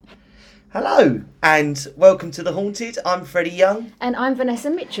Hello and welcome to The Haunted. I'm Freddie Young And I'm Vanessa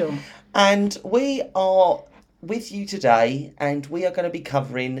Mitchell. and we are with you today and we are going to be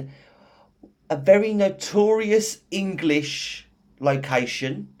covering a very notorious English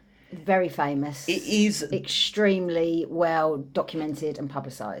location. Very famous. It is, extremely well documented and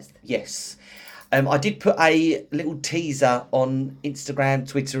publicised. yes. I did put a little teaser on Instagram,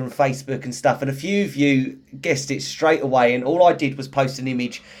 Twitter and Facebook and stuff, and a few of you guessed it straight away, and all I did was post an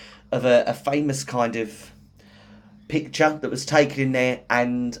image of a famous kind of picture that was taken in there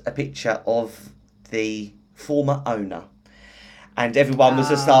and a picture of the former owner. And everyone was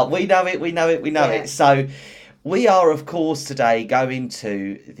just like, we know it. So we are, of course, today going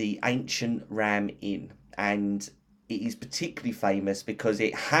to the Ancient Ram Inn. And it is particularly famous because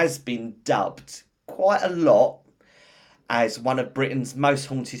it has been dubbed quite a lot as one of Britain's most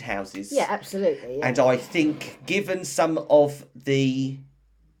haunted houses. Yeah, absolutely. Yeah. And I think, given some of the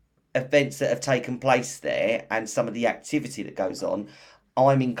events that have taken place there and some of the activity that goes on,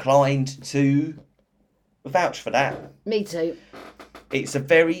 I'm inclined to vouch for that. Me too. It's a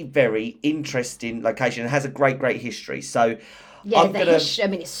very, very interesting location. It has a great history. So Yeah, I'm gonna... history, I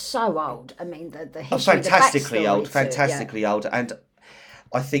mean, it's so old. I mean, the history, fantastically the old, backstory to it, fantastically old. And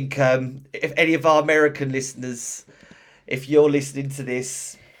I think if any of our American listeners, if you're listening to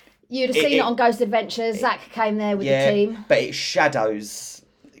this... You'd have seen it on Ghost Adventures. Zach came there with the team. But it shadows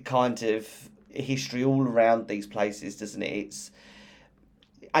kind of history all around these places, doesn't it? It's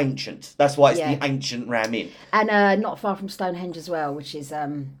ancient. That's why it's the Ancient Ram Inn. And not far from Stonehenge as well, which is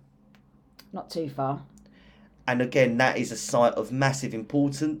not too far. And again, that is a site of massive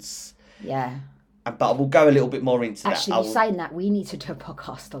importance. Yeah. But we'll go a little bit more into that. Actually, saying that, we need to do a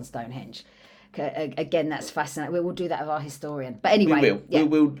podcast on Stonehenge. Again, that's fascinating. We will do that with our historian. But anyway. We will. Yeah.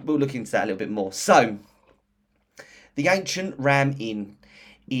 We'll look into that a little bit more. So, the Ancient Ram Inn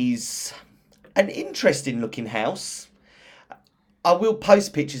is an interesting looking house. I will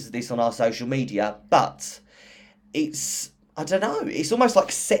post pictures of this on our social media, but it's, I don't know, it's almost like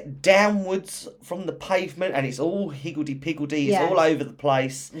set downwards from the pavement and it's all higgledy-piggledy, it's all over the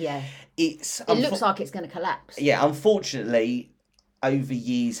place. Yeah. It looks like it's going to collapse. Yeah, unfortunately, over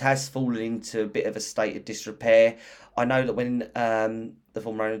years has fallen into a bit of a state of disrepair. I know that when the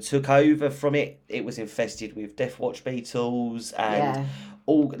former owner took over from it, it was infested with Death Watch beetles and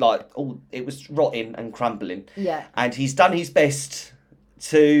all it was rotting and crumbling. Yeah. And he's done his best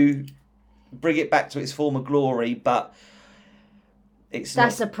to bring it back to its former glory, but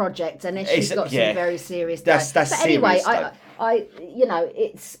that's a project, and she's got some very serious. But anyway, serious, I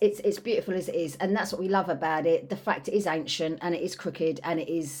it's beautiful as it is, and that's what we love about it. The fact it is ancient and it is crooked and it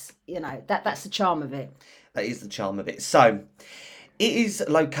is, that's the charm of it. That is the charm of it. So, it is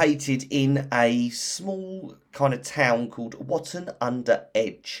located in a small kind of town called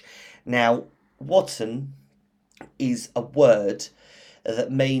Watton-under-Edge. Now, Watton is a word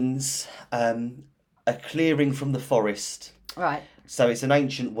that means a clearing from the forest. Right. So it's an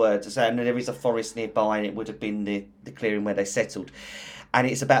ancient word, and there is a forest nearby, and it would have been the clearing where they settled. And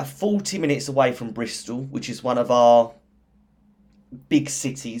it's about 40 minutes away from Bristol, which is one of our big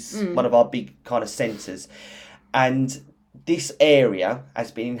cities, one of our big kind of centres. And this area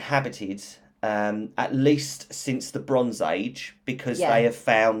has been inhabited at least since the Bronze Age, because they have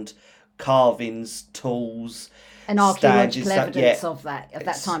found carvings, tools, and archaeological evidence of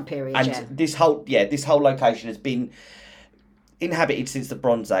that time period. And this whole location has been inhabited since the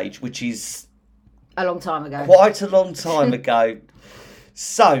Bronze Age, which is a long time ago. Quite a long time ago.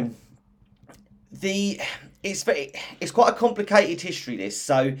 So it's quite a complicated history, this.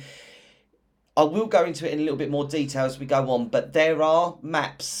 So I will go into it in a little bit more detail as we go on, but there are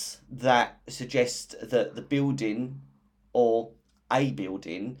maps that suggest that the building or a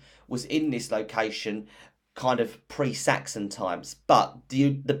building was in this location kind of pre-Saxon times. But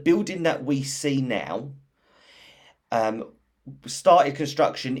the building that we see now started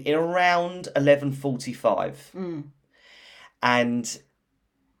construction in around 1145. And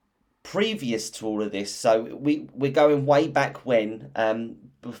previous to all of this, so we're going way back when,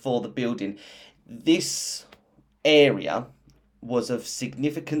 before the building, this area was of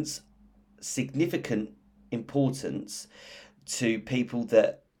significant importance to people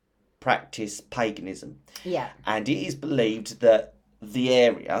that practice paganism. Yeah. And it is believed that the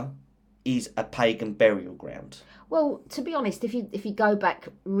area is a pagan burial ground. Well, to be honest, if you go back,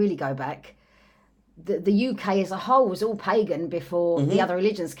 the UK as a whole was all pagan before the other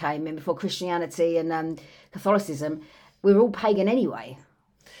religions came in, before Christianity and Catholicism. We were all pagan anyway.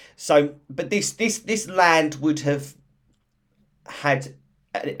 So, but this land would have had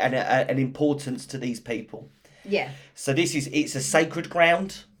an importance to these people. Yeah. So it's a sacred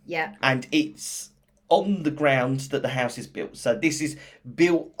ground. Yeah. And it's on the ground that the house is built. So this is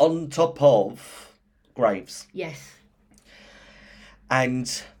built on top of graves. Yes.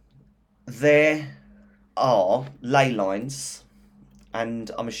 And there are ley lines, and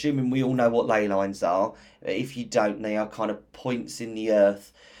I'm assuming we all know what ley lines are. If you don't, they are kind of points in the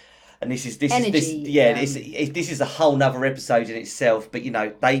earth. And this is a whole nother episode in itself. But you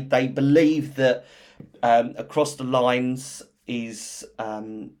know, they believe that across the lines is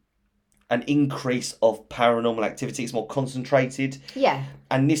an increase of paranormal activity. It's more concentrated. Yeah.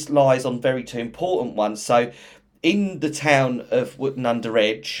 And this lies on two important ones. So, in the town of Wootton Under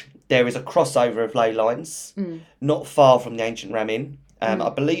Edge, there is a crossover of ley lines, not far from the ancient Ram Inn. I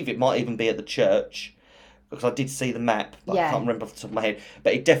believe it might even be at the church, because I did see the map, but I can't remember off the top of my head.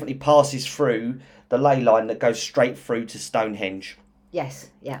 But it definitely passes through the ley line that goes straight through to Stonehenge. Yes,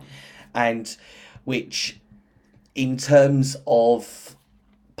 yeah. And which, in terms of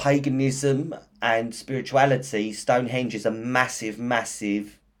paganism and spirituality, Stonehenge is a massive,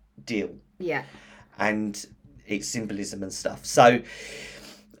 massive deal. Yeah. And its symbolism and stuff. So,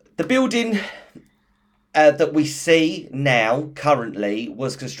 the building that we see now, currently,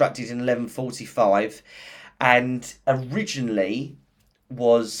 was constructed in 1145 and originally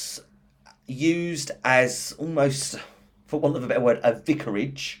was used as almost, for want of a better word, a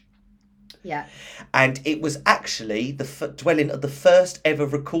vicarage. Yeah. And it was actually the dwelling of the first ever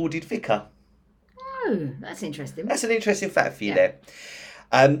recorded vicar. Oh, that's interesting. That's an interesting fact for you there.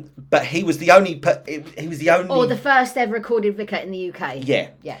 But he was the only. Or the first ever recorded vicar in the UK. Yeah.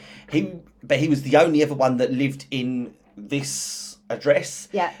 Yeah. He was the only ever one that lived in this address.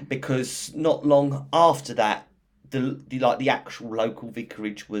 Yeah. Because not long after that, the actual local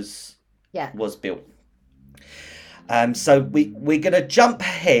vicarage was built. So we're gonna jump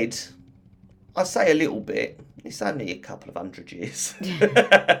ahead. I say a little bit. It's only a couple of 100 years.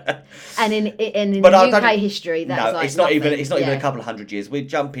 And in UK history, that's it's not even a couple of 100 years. We're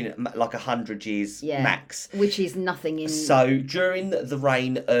jumping like 100 years max, which is nothing in. So during the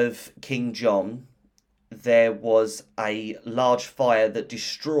reign of King John, there was a large fire that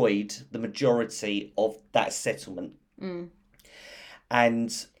destroyed the majority of that settlement,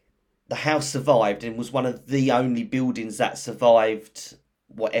 and the house survived and was one of the only buildings that survived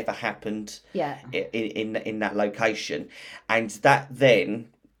whatever happened in that location. And that then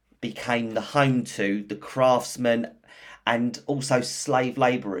became the home to the craftsmen and also slave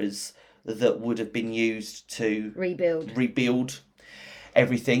labourers that would have been used to rebuild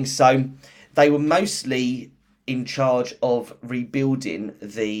everything. So they were mostly in charge of rebuilding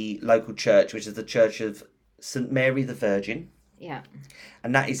the local church, which is the Church of St Mary the Virgin. Yeah.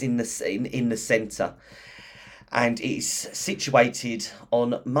 And that is in the centre. And it's situated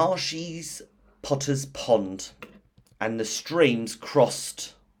on Marshy's Potter's Pond. And the streams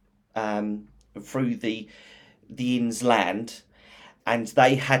crossed through the inn's land. And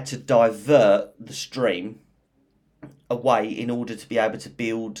they had to divert the stream away in order to be able to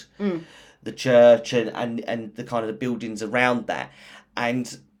build the church and the kind of the buildings around that.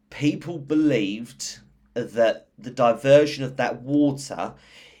 And people believed that the diversion of that water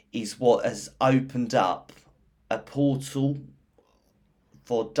is what has opened up a portal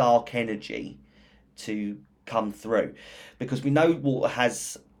for dark energy to come through, because we know water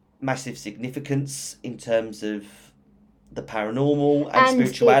has massive significance in terms of the paranormal and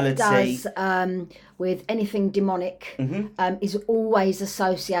spirituality. It does, with anything demonic, is always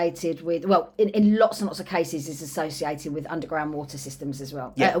associated with, well, in lots and lots of cases, is associated with underground water systems as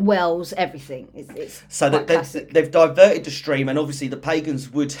well. Yeah. Wells, everything. It's so they've diverted the stream, and obviously the pagans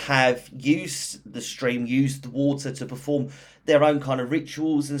would have used the stream, used the water to perform their own kind of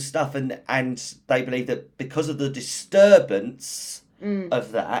rituals and stuff, and they believe that because of the disturbance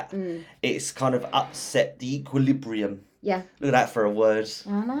of that, it's kind of upset the equilibrium. Yeah. Look at that for a word.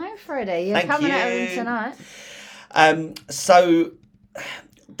 I know, Freddie. You're coming out of them tonight. So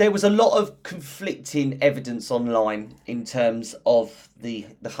there was a lot of conflicting evidence online in terms of the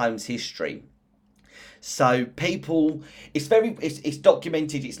home's history. So people, it's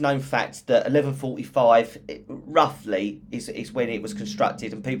documented, it's known fact that 1145 roughly is when it was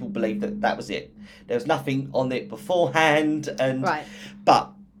constructed, and people believe that was it. There was nothing on it beforehand,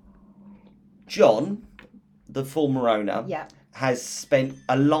 but John, the former owner, has spent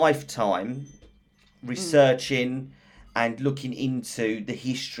a lifetime researching and looking into the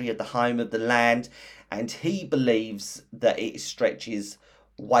history of the home, of the land, and he believes that it stretches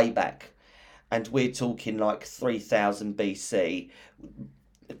way back. And we're talking like 3000 BC,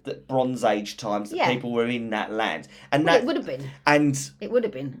 the Bronze Age times that people were in that land. And it would have been. And it would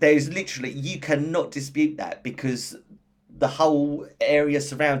have been. There's literally, you cannot dispute that, because the whole area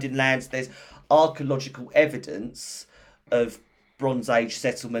surrounding lands. There's archaeological evidence of Bronze Age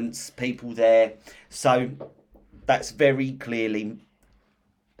settlements, people there. So that's very clearly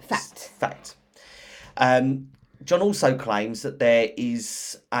fact. John also claims that there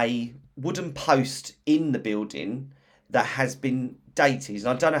is a wooden post in the building that has been dated. And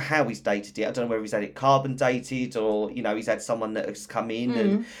I don't know how he's dated it. I don't know whether he's had it carbon dated or, he's had someone that has come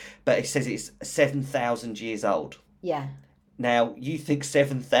in. But it says it's 7,000 years old. Yeah. Now, you think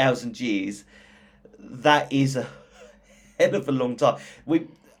 7,000 years, that is a hell of a long time.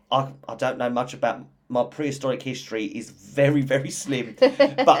 I don't know much about my prehistoric history, is very, very slim.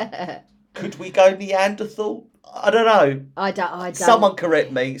 But could we go Neanderthal? I don't know. I don't. Someone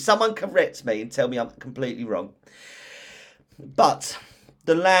correct me. Someone correct me and tell me I'm completely wrong. But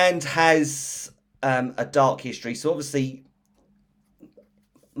the land has a dark history. So obviously,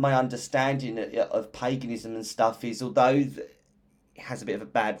 my understanding of paganism and stuff is, although it has a bit of a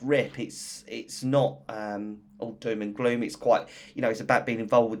bad rep, it's not all doom and gloom. It's quite, it's about being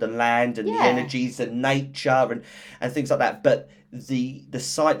involved with the land and the energies and nature and things like that. But the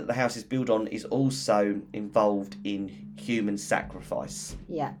site that the house is built on is also involved in human sacrifice.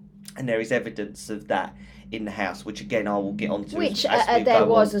 Yeah. And there is evidence of that in the house, which again I will get onto. Which there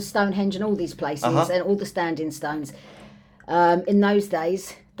was a Stonehenge and all these places and all the standing stones. In those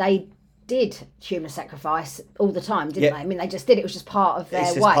days, they did human sacrifice all the time, didn't they? I mean, they just did. It was just part of their way.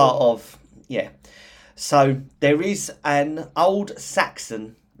 It's just part of, So there is an old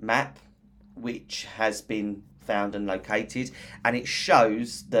Saxon map which has been found and located, and it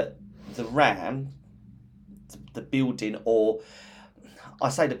shows that the ram, the building, or I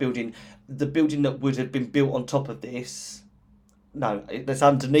say the building that would have been built on top of this, no, that's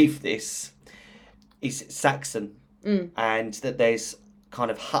underneath this, is Saxon. And that there's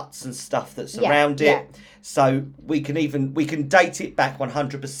kind of huts and stuff that surround it. So we can date it back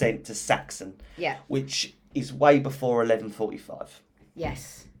 100% to Saxon. Yeah. Which is way before 1145.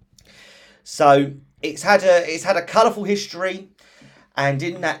 Yes. So it's had a colourful history, and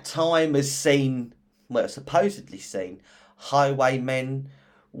in that time has supposedly seen highwaymen,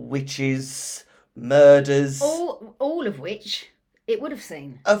 witches, murders. All of which it would have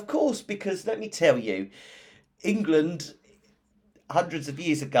seen. Of course, because let me tell you, England hundreds of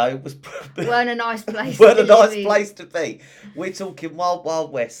years ago weren't a nice place. Place to be. We're talking Wild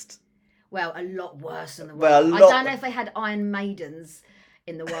Wild West. Well, a lot worse than the Wild. I don't know if they had Iron Maidens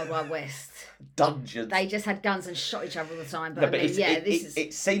in the Wild Wild West. Dungeons. They just had guns and shot each other all the time. But, no, but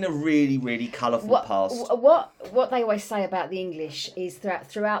it's seen a really, really colourful past. What they always say about the English is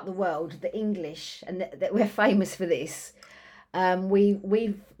throughout the world, the English, and that we're famous for this.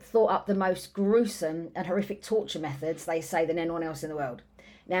 We've thought up the most gruesome and horrific torture methods, they say, than anyone else in the world.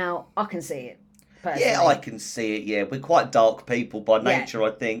 Now, I can see it, personally. Yeah, I can see it, yeah. We're quite dark people by nature, I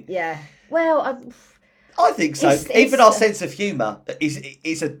think. Yeah. Well, I think so. Even our sense of humour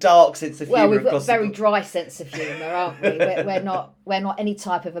is a dark sense of humour. Well, we've got a very dry sense of humour, aren't we? We're not any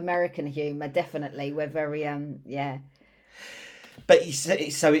type of American humour, definitely. We're very, But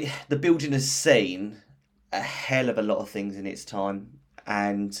the building has seen a hell of a lot of things in its time,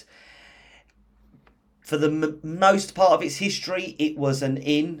 and for the most part of its history it was an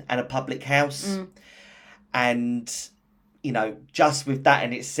inn and a public house. And just with that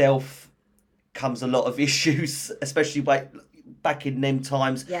in itself comes a lot of issues, especially back in them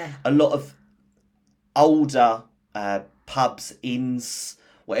times. A lot of older pubs, inns,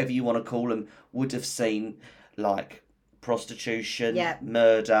 whatever you want to call them, would have seen like prostitution,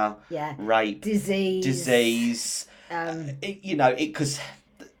 murder, rape, disease. It was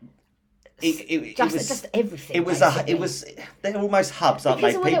everything. They're almost hubs, aren't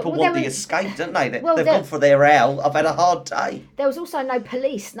they? People want the escape, don't they? They've gone for their hour. I've had a hard day. There was also no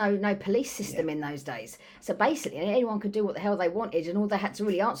police system in those days. So basically, anyone could do what the hell they wanted, and all they had to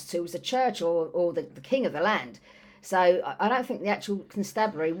really answer to was the church or the king of the land. So I don't think the actual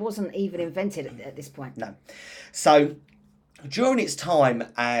constabulary wasn't even invented at this point. No. So during its time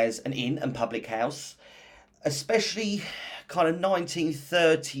as an inn and public house, especially kind of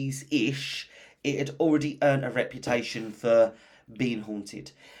 1930s-ish, it had already earned a reputation for being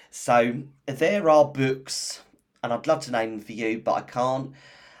haunted. So there are books, and I'd love to name them for you, but I can't.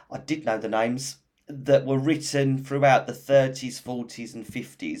 I did know the names, that were written throughout the 30s, 40s and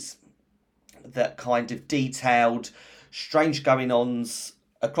 50s that kind of detailed strange going-ons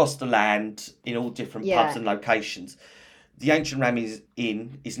across the land in all different pubs and locations. The Ancient Ram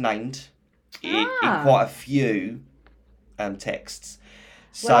Inn is named in quite a few texts.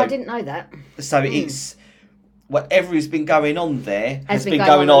 So, I didn't know that. So it's whatever has been going on there has been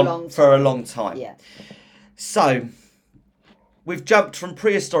going on for a long time. Yeah. So we've jumped from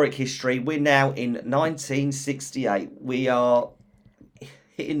prehistoric history. We're now in 1968. We are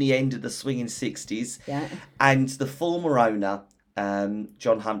hitting the end of the swinging 60s. Yeah. And the former owner,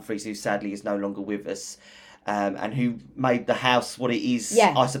 John Humphreys, who sadly is no longer with us, and who made the house what it is,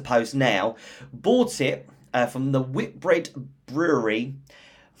 I suppose, now, bought it from the Whitbread Brewery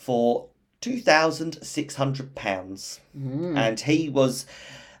for £2,600. And he was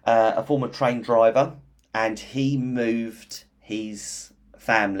a former train driver, and he moved his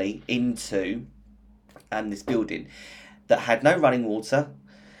family into this building that had no running water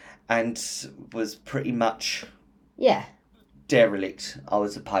and was pretty much derelict, I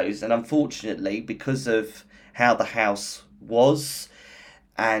would suppose. And unfortunately, because of how the house was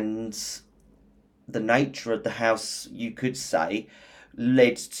and the nature of the house, you could say,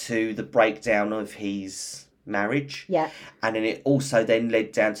 led to the breakdown of his marriage. Yeah. And then it also then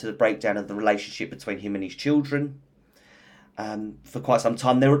led down to the breakdown of the relationship between him and his children. For quite some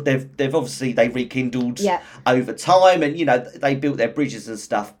time, they've obviously they rekindled over time, and they built their bridges and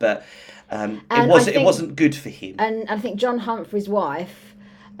stuff, but it wasn't good for him. And I think John Humphrey's wife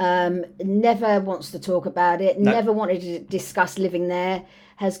never wants to talk about it, never wanted to discuss living there.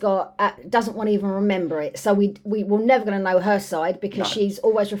 Doesn't want to even remember it, so we were never going to know her side because she's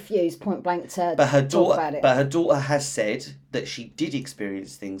always refused point blank to talk about it. But her daughter has said that she did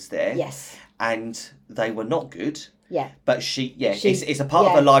experience things there. Yes, and they were not good. Yeah, but it's a part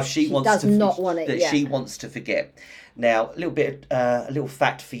of her life she wants to forget. Now, a little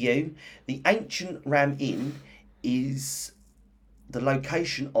fact for you: the ancient Ram Inn is the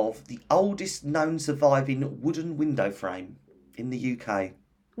location of the oldest known surviving wooden window frame in the UK.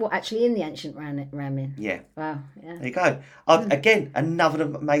 Well, actually, in the ancient Ram Inn. Yeah. Wow. Yeah. There you go. Again, another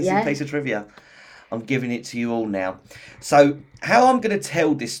amazing piece of trivia. I'm giving it to you all now. So, how I'm going to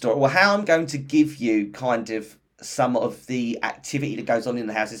tell this story, or how I'm going to give you kind of some of the activity that goes on in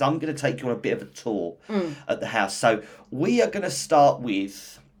the house, is I'm going to take you on a bit of a tour at the house. So, we are going to start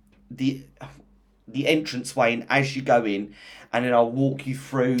with the entranceway, and as you go in, and then I'll walk you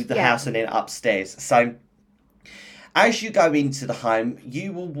through the house and then upstairs. So, as you go into the home,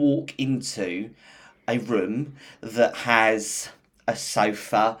 you will walk into a room that has a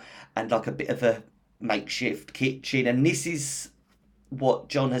sofa and like a bit of a makeshift kitchen, and this is what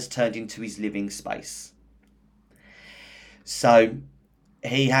John has turned into his living space. So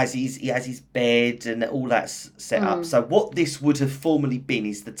he has his bed and all that's set up. So what this would have formerly been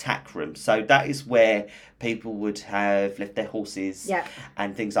is the tack room. So that is where people would have left their horses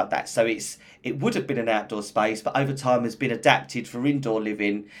and things like that. So it would have been an outdoor space, but over time has been adapted for indoor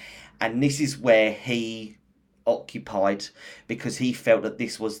living. And this is where he occupied because he felt that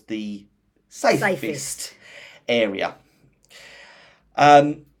this was the safest area.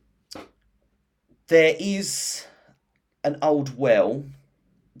 There is an old well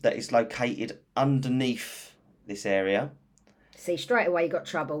that is located underneath this area. See, straight away you got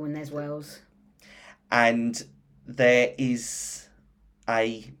trouble when there's wells. And there is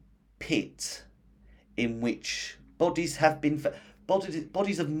a pit in which bodies have been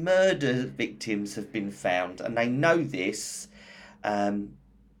bodies of murder victims have been found, and they know this. And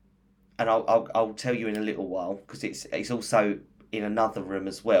I'll tell you in a little while because it's also in another room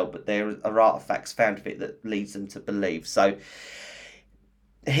as well. But there are artifacts found of it that leads them to believe. So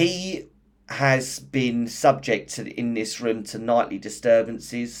he has been subject to in this room to nightly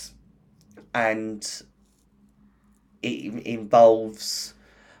disturbances, and it involves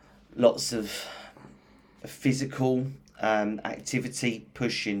lots of physical activity,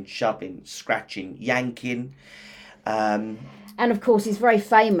 pushing, shoving, scratching, yanking. And of course, he's very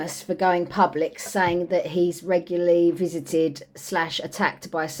famous for going public, saying that he's regularly visited /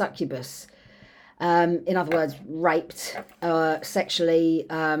 attacked by a succubus. In other words, raped, sexually,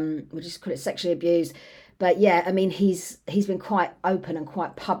 we'll just call it sexually abused. But yeah, I mean, he's been quite open and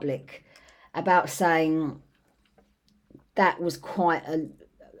quite public about saying that was quite a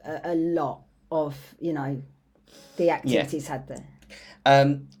lot of, the activities had there.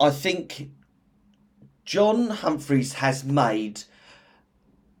 I think John Humphreys has made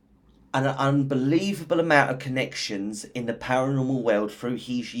an unbelievable amount of connections in the paranormal world through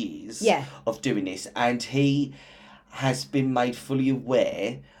his years of doing this, and he has been made fully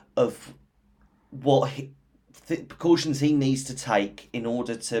aware of what precautions he needs to take in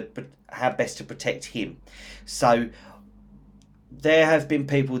order to how best to protect him. So there have been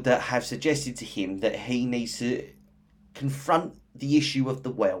people that have suggested to him that he needs to confront the issue of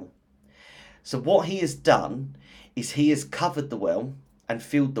the well. So what he has done is he has covered the well and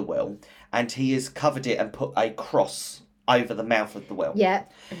filled the well, and he has covered it and put a cross over the mouth of the well. Yeah.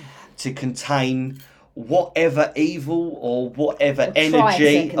 To contain whatever evil or whatever Or try to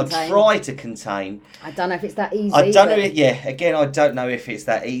energy or contain. try to contain. I don't know if it's that easy. I don't know. but- Again, I don't know if it's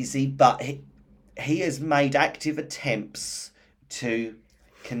that easy, but he has made active attempts to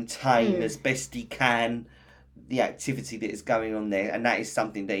contain as best he can the activity that is going on there, and that is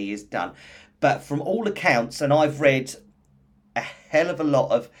something that he has done. But from all accounts, and I've read a hell of a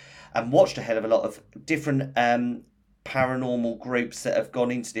lot of and watched a hell of a lot of different paranormal groups that have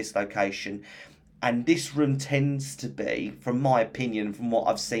gone into this location, and this room tends to be, from my opinion, from what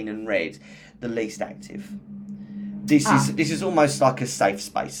I've seen and read, the least active. This is almost like a safe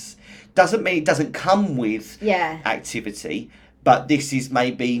space. Doesn't mean it doesn't come with Yeah. activity, but this is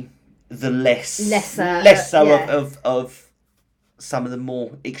maybe the lesser yeah. of some of the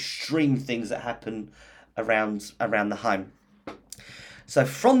more extreme things that happen around the home. So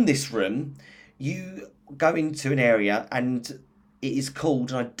from this room, you go into an area, and it is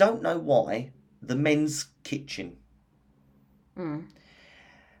called, and I don't know why, the men's kitchen.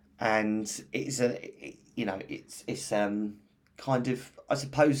 And it's kind of, I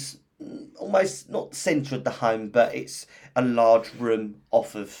suppose, almost not centre of the home, but it's a large room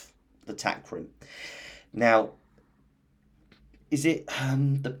off of the tack room. Now, is it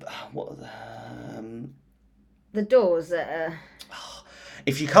The doors that are...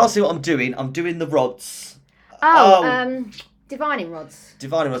 if you can't see what I'm doing the rods. divining rods.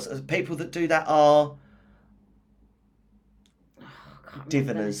 Divining rods. People that do that are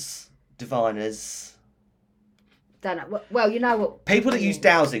diviners. Don't know. Well, you know what... People that use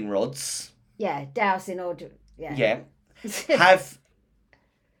dowsing rods. Yeah, dowsing or... Yeah. Have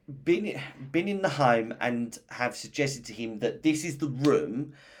been in the home and have suggested to him that this is the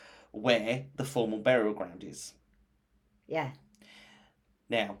room where the formal burial ground is. Yeah.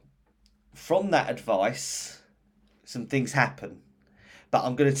 Now, from that advice, some things happen. But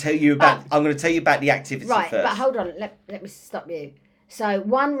I'm going to tell you about the activity Right, first. but hold on. Let me stop you. So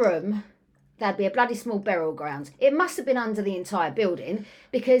one room, that'd be a bloody small burial ground. It must have been under the entire building,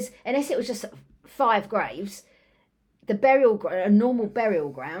 because unless it was just 5 graves, a normal burial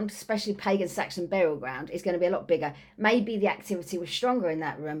ground, especially pagan Saxon burial ground, is going to be a lot bigger. Maybe the activity was stronger in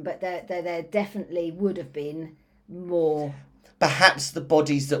that room, but there definitely would have been more. Perhaps the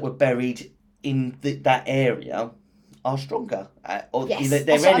bodies that were buried in that area are stronger, or Yes, their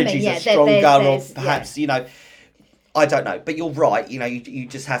that's what I mean. energies Yeah, are stronger, or there's- perhaps I don't know. But you're right. You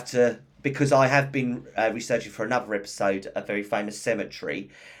just have to, because I have been researching for another episode, a very famous cemetery,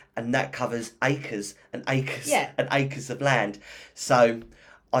 and that covers acres and acres and acres of land. So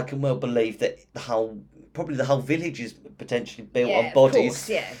I can well believe that the whole village is potentially built on bodies.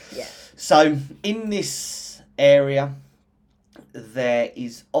 Of course, yeah. So in this area, there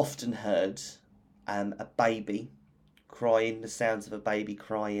is often heard a baby crying, the sounds of a baby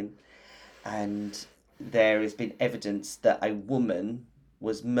crying, and there has been evidence that a woman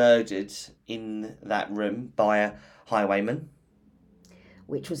was murdered in that room by a highwayman.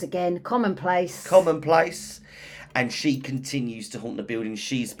 Which was, again, commonplace. And she continues to haunt the building.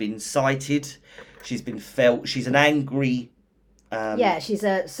 She's been sighted. She's been felt. She's an angry... she's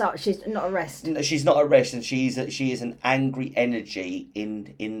not a rest. No, she's not a rest, and she is an angry energy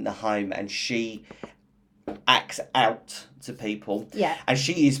in the home, and she acts out to people. Yeah. And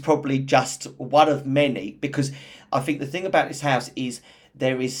she is probably just one of many, because I think the thing about this house is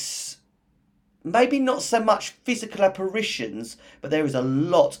there is maybe not so much physical apparitions, but there is a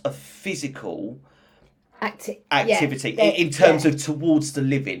lot of physical activity in terms of towards the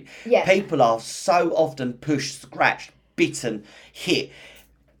living. Yeah. People are so often pushed, scratched, bitten, hit.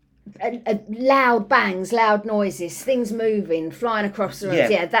 Loud bangs, loud noises, things moving, flying across the room.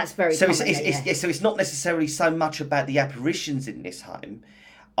 Yeah, that's very common. So it's not necessarily so much about the apparitions in this home.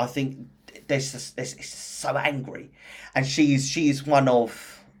 I think it's so angry, and she is one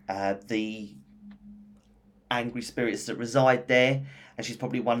of the angry spirits that reside there, and she's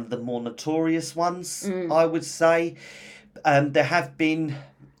probably one of the more notorious ones, I would say. There have been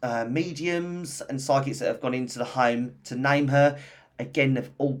mediums and psychics that have gone into the home to name her. Again, they've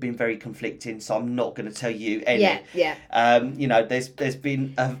all been very conflicting, so I'm not going to tell you any. Yeah. There's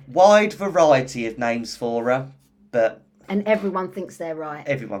been a wide variety of names for her, but and everyone thinks they're right.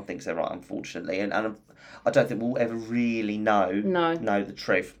 Everyone thinks they're right, unfortunately, and I don't think we'll ever really know the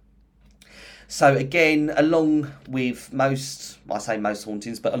truth. So again, along with most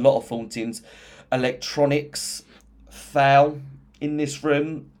hauntings, but a lot of hauntings, electronics fail in this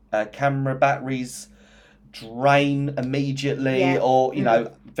room. Camera batteries drain immediately, or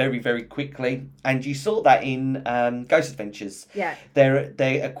very, very quickly. And you saw that in Ghost Adventures. Yeah. Their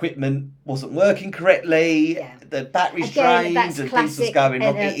equipment wasn't working correctly. Yeah. The batteries Again, drained that's and things was classic, going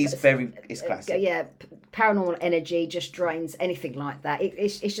wrong. and, It's classic. Yeah, paranormal energy just drains anything like that.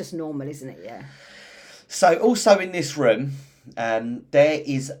 It's just normal, isn't it? Yeah. So also in this room, there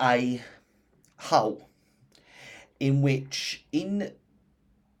is a hole in which in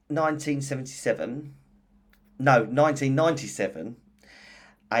 1997,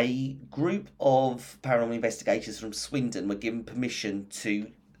 a group of paranormal investigators from Swindon were given permission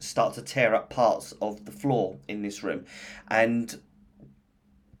to start to tear up parts of the floor in this room. And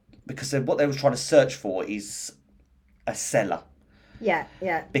because what they were trying to search for is a cellar. Yeah,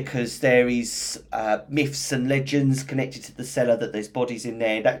 yeah. Because there is myths and legends connected to the cellar, that there's bodies in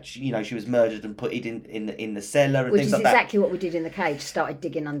there, that she was murdered and put it in the cellar and Which things is like that. exactly what we did in the cage. Started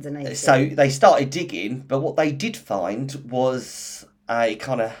digging underneath. So they started digging, but what they did find was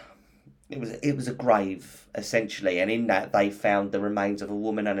it was a grave essentially, and in that they found the remains of a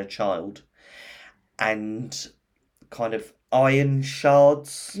woman and a child, and kind of iron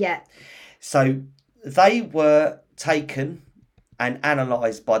shards. Yeah. So they were taken and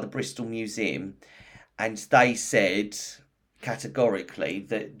analysed by the Bristol Museum, and they said categorically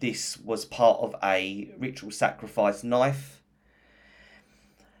that this was part of a ritual sacrifice knife,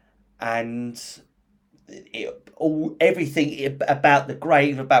 and everything about the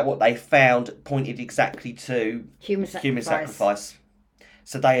grave, about what they found, pointed exactly to Human sacrifice.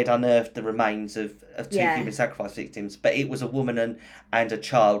 So they had unearthed the remains of two Yeah. human sacrifice victims, but it was a woman and a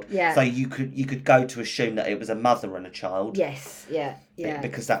child. Yeah. So you could go to assume that it was a mother and a child. Yes. Yeah. Yeah.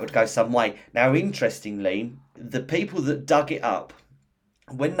 Because that would go some way. Now, interestingly, the people that dug it up,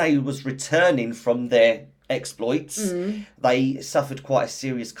 when they was returning from their exploits, they suffered quite a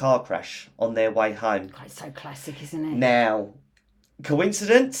serious car crash on their way home. God, it's so classic, isn't it? Now,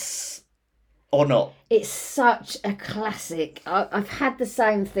 coincidence or not? It's such a classic. I've had the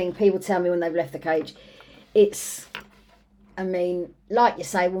same thing. People tell me when they've left the cage. I mean, like you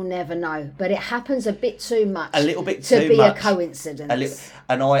say, we'll never know, but it happens a bit too much. A little bit to too be much. a coincidence.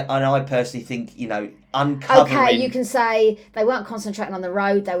 And I personally think, uncovering. Okay, you can say they weren't concentrating on the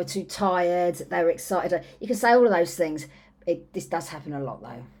road. They were too tired. They were excited. You can say all of those things. This does happen a lot,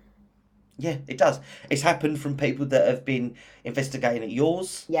 though. Yeah, it does. It's happened from people that have been investigating at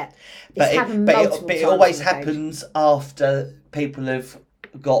yours. Yeah, But happened it multiple always times in the cage. happens after people have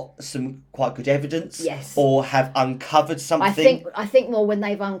got some quite good evidence. Yes. Or have uncovered something. I think more when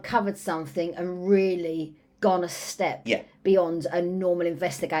they've uncovered something and really gone a step Yeah. beyond a normal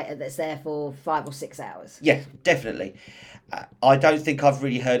investigator that's there for 5 or 6 hours. Yeah, definitely. I don't think I've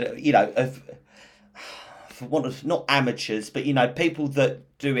really heard, of, for want of, not amateurs, but, people that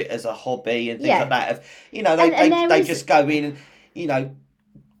do it as a hobby and things Yeah. like that. And They just go in and,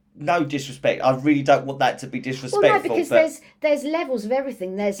 no disrespect. I really don't want that to be disrespectful. Well, no, because there's levels of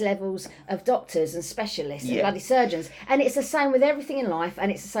everything. There's levels of doctors and specialists and Yeah. bloody surgeons. And it's the same with everything in life,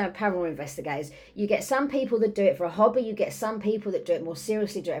 and it's the same with paranormal investigators. You get some people that do it for a hobby. You get some people that do it more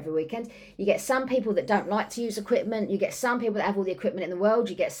seriously, do it every weekend. You get some people that don't like to use equipment. You get some people that have all the equipment in the world.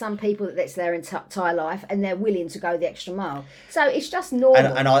 You get some people that's their entire life, and they're willing to go the extra mile. So it's just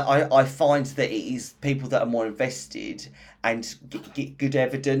normal. And I find that it is people that are more invested and get good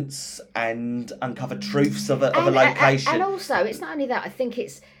evidence and uncover truths of a location. And also, it's not only that. I think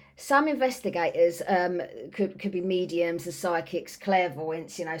it's some investigators could be mediums and psychics,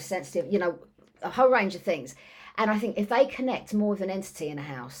 clairvoyants, sensitive, a whole range of things. And I think if they connect more with an entity in a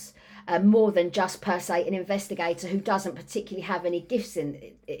house, more than just per se an investigator who doesn't particularly have any gifts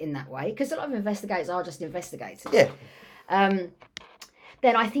in that way, because a lot of investigators are just investigators. Yeah.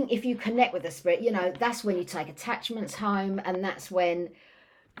 Then I think if you connect with the spirit, that's when you take attachments home, and that's when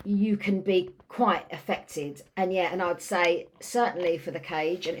you can be quite affected. And I'd say certainly for the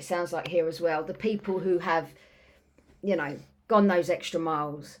cage, and it sounds like here as well, the people who have, gone those extra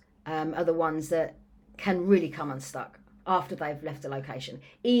miles are the ones that can really come unstuck after they've left the location,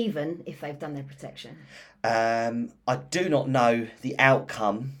 even if they've done their protection. I do not know the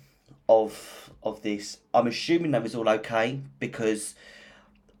outcome of this. I'm assuming that was all okay, because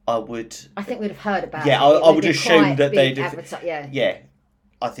I think we'd have heard about it. Yeah, I would assume that they'd have. Yeah. Yeah,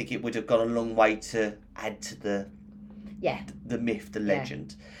 I think it would have gone a long way to add to the myth, the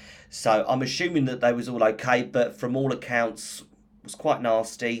legend. So I'm assuming that they was all okay, but from all accounts, it was quite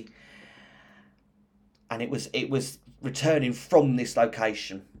nasty, and it was returning from this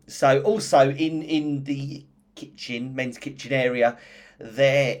location. So also in the kitchen, men's kitchen area,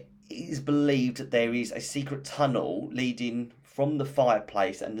 there is believed that there is a secret tunnel leading from the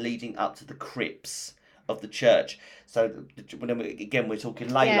fireplace and leading up to the crypts of the church. So again, we're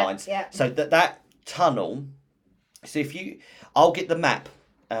talking ley lines. Yeah. So that tunnel. So I'll get the map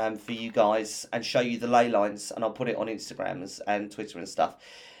for you guys and show you the ley lines, and I'll put it on Instagram and Twitter and stuff.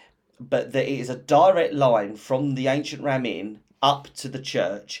 But there is a direct line from the ancient Ram Inn up to the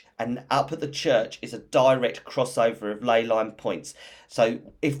church, and up at the church is a direct crossover of ley line points. So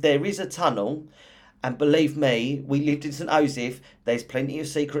if there is a tunnel, and believe me, we lived in St Joseph, there's plenty of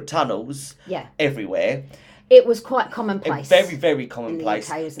secret tunnels everywhere. It was quite commonplace. Very, very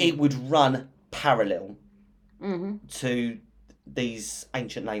commonplace. UK, it would run parallel to these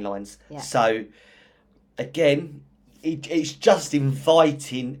ancient ley lines. Yeah. So, again, it's just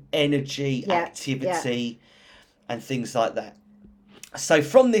inviting energy, activity, and things like that. So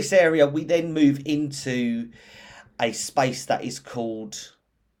from this area, we then move into a space that is called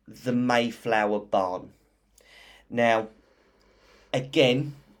the Mayflower Barn. Now,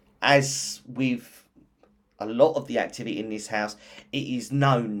 again, as with a lot of the activity in this house, it is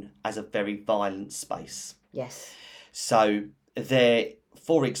known as a very violent space. Yes. So there,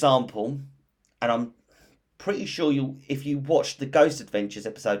 for example, and I'm pretty sure if you watched the Ghost Adventures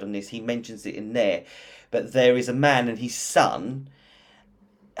episode on this, he mentions it in there, but there is a man and his son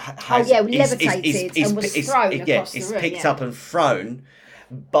levitated and was thrown across the room. It's picked up and thrown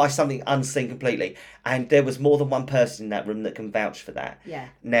by something unseen completely, and there was more than one person in that room that can vouch for that. Yeah.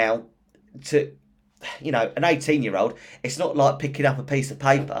 Now, an 18-year-old, it's not like picking up a piece of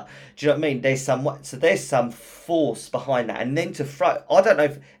paper. Do you know what I mean? There's some force behind that, and then to throw. I don't know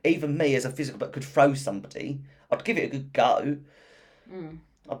if even me as a physical but could throw somebody. I'd give it a good go.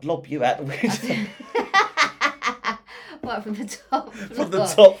 I'd lob you out the window. Right from the top floor. From the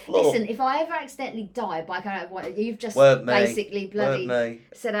top floor. Listen, if I ever accidentally die by going over one, you've just basically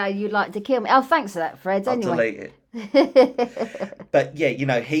said how you'd like to kill me. Oh, thanks for that, Fred. I'll anyway. delete it. But yeah,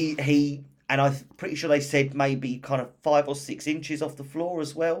 he and I'm pretty sure they said maybe kind of 5 or 6 inches off the floor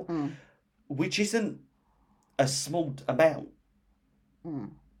as well, which isn't a small amount.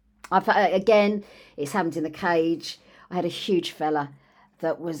 Again, it's happened in the cage. I had a huge fella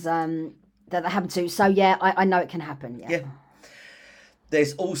that was that happened to. So yeah, I know it can happen. Yeah.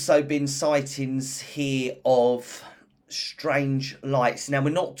 There's also been sightings here of strange lights. Now we're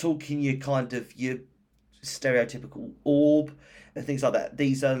not talking your stereotypical orb and things like that.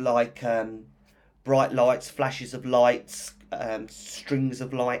 These are like bright lights, flashes of lights, strings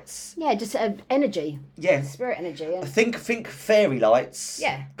of lights. Yeah, just energy. Yeah, spirit energy. Yeah. Think fairy lights.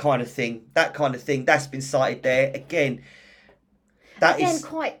 Yeah, kind of thing. That kind of thing. That's been sighted there again. That is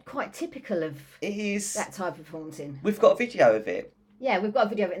quite typical of that type of haunting. We've got a video of it. Yeah, we've got a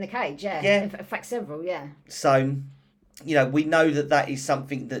video of it in the cage. Yeah. In fact, several. Yeah. So, we know that is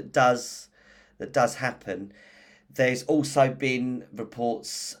something that does happen. There's also been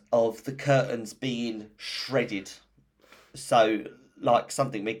reports of the curtains being shredded. So, like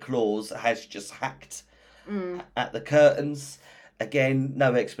something with claws has just hacked at the curtains. Again,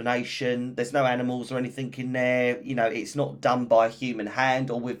 no explanation. There's no animals or anything in there. It's not done by a human hand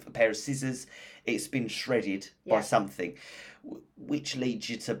or with a pair of scissors. It's been shredded by something, which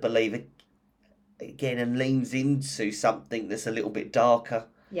leads you to believe, again, and leans into something that's a little bit darker.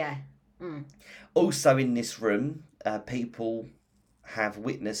 Yeah. Also in this room, people have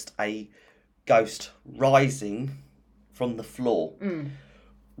witnessed a ghost rising from the floor,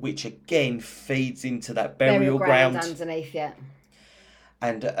 which again feeds into that burial ground underneath,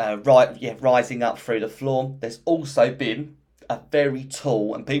 and rising up through the floor. There's also been a very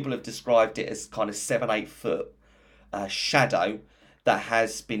tall, and people have described it as kind of 7-8 foot shadow that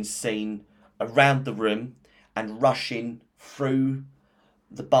has been seen around the room and rushing through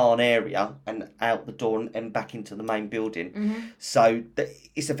the barn area and out the door and back into the main building. So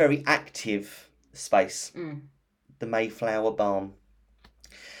it's a very active space, the Mayflower Barn.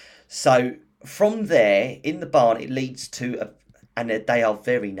 So from there, in the barn, it leads to and they are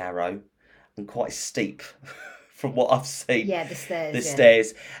very narrow and quite steep from what I've seen. Yeah, the stairs. The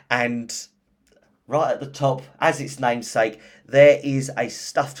stairs. And right at the top, as its namesake, there is a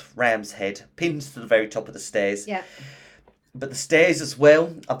stuffed ram's head pinned to the very top of the stairs. Yeah. But the stairs as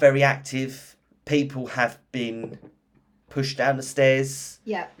well are very active. People have been pushed down the stairs.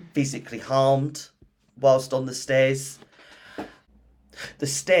 Yeah. Physically harmed whilst on the stairs. The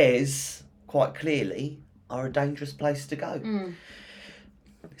stairs, quite clearly, are a dangerous place to go.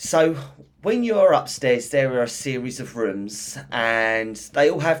 So when you're upstairs, there are a series of rooms and they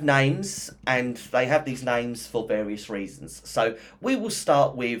all have names, and they have these names for various reasons. So we will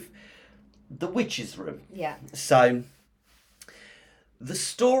start with the witch's room. Yeah. So the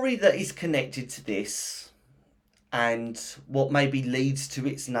story that is connected to this, and what maybe leads to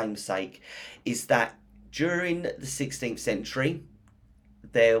its namesake, is that during the 16th century,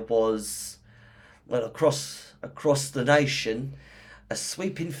 there was, well, across the nation, a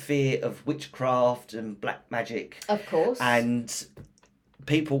sweeping fear of witchcraft and black magic. Of course. And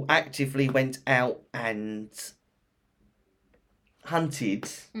people actively went out and hunted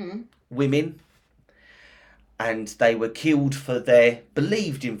women, and they were killed for their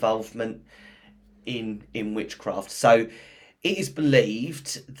believed involvement in witchcraft. So it is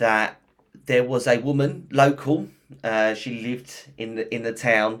believed that there was a woman local. She lived in the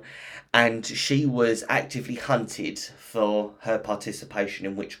town, and she was actively hunted for her participation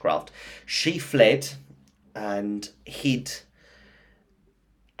in witchcraft. She fled and hid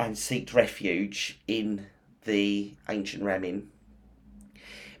and sought refuge in the ancient Ramin.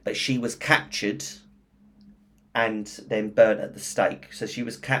 But she was captured and then burnt at the stake. So she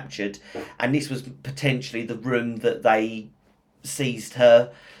was captured, and this was potentially the room that they seized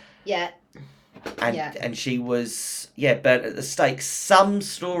her. Yeah. And she was burnt at the stake. Some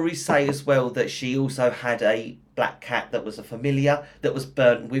stories say as well that she also had a black cat that was a familiar that was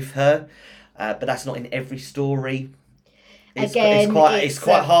burnt with her, but that's not in every story. It's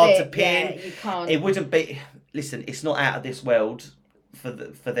quite hard to pin. Yeah, you can't. It wouldn't be. Listen, it's not out of this world for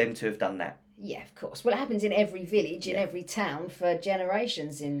them to have done that. Yeah, of course. Well, it happens in every village, in every town for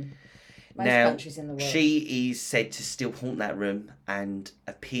generations in most Now, countries in the world. She is said to still haunt that room and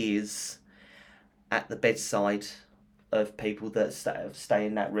appears at the bedside of people that stay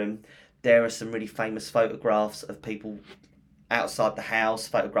in that room. There are some really famous photographs of people outside the house,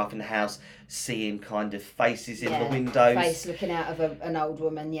 photographing the house, seeing kind of faces in the windows. Face looking out of an old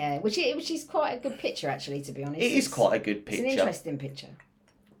woman, which is quite a good picture, actually, to be honest. It is quite a good picture. It's an interesting picture.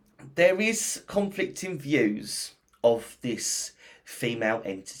 There is conflicting views of this female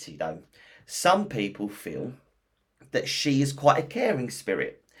entity, though. Some people feel that she is quite a caring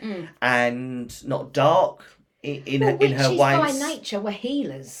spirit and not dark in her ways. By nature were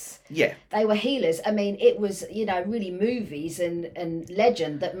healers. Yeah. They were healers. I mean, it was, really movies and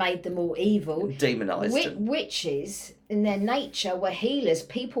legend that made them all evil. Demonised them. Witches, in their nature, were healers.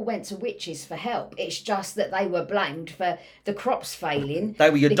 People went to witches for help. It's just that they were blamed for the crops failing. They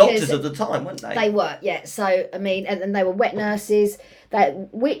were your doctors of the time, weren't they? They were, yeah. So, I mean, and they were wet nurses.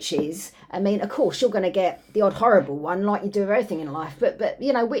 Witches, I mean, of course, you're going to get the odd horrible one, like you do with everything in life. But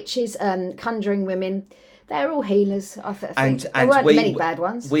witches, conjuring women, they're all healers. I think and there weren't many bad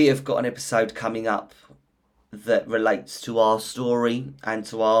ones. We have got an episode coming up that relates to our story and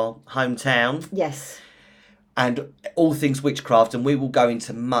to our hometown. Yes. And all things witchcraft, and we will go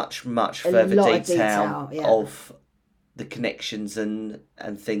into much, much further detail of the connections and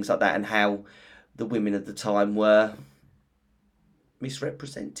things like that, and how the women at the time were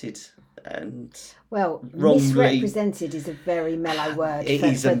misrepresented and misrepresented is a very mellow word. It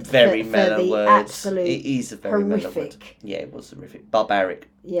is a very mellow word. It is a very mellow word. Yeah, it was horrific, barbaric.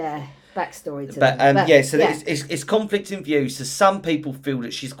 Yeah, backstory to that. It's conflicting views. So some people feel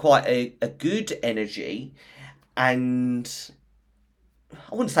that she's quite a good energy, and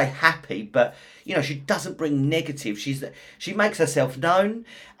I wouldn't say happy, but she doesn't bring negative. She makes herself known,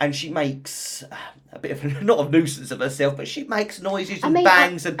 and she makes a bit of not a nuisance of herself, but she makes noises and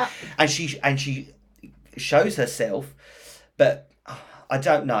bangs, and she shows herself. But I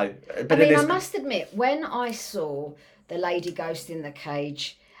don't know. But I must admit, when I saw the lady ghost in the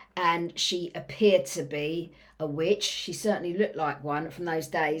cage, and she appeared to be a witch, she certainly looked like one from those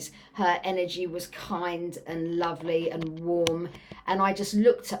days. Her energy was kind and lovely and warm, and I just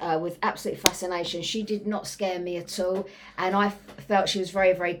looked at her with absolute fascination. She did not scare me at all, and I felt she was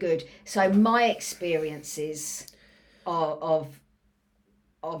very, very good. So my experiences of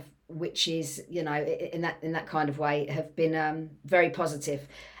witches, in that kind of way, have been very positive.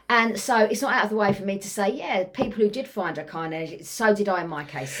 And so it's not out of the way for me to say, people who did find her kind energy, so did I in my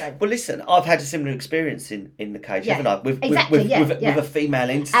case. So. Well, listen, I've had a similar experience in the cage, haven't I? With a female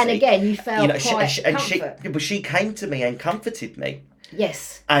entity. And again, you felt comfort. She came to me and comforted me.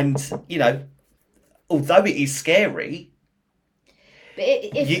 Yes. And, although it is scary... But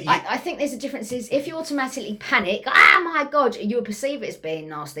I think there's a difference is if you automatically panic, my God, you would perceive it as being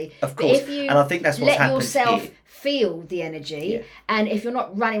nasty. Of course. But if you and I think that's what's let yourself feel the energy, and if you're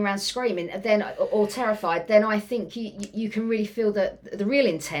not running around screaming or terrified, then I think you can really feel the real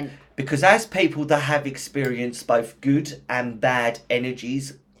intent. Because as people that have experienced both good and bad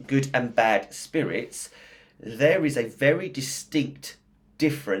energies, good and bad spirits, there is a very distinct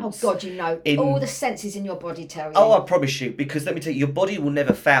difference. Oh God, all the senses in your body tell you. Oh, I promise you, because let me tell you, your body will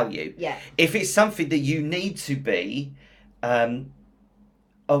never fail you. Yeah. If it's something that you need to be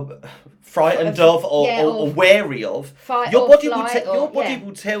frightened of or wary of, fight your or body flight will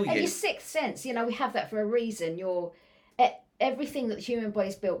will tell And you. your sixth sense, you know, we have that for a reason. Everything that the human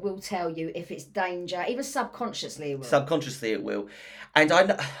body's built will tell you if it's danger, even subconsciously it will. Subconsciously it will. And I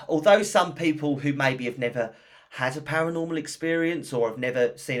know, although some people who maybe have never had a paranormal experience or have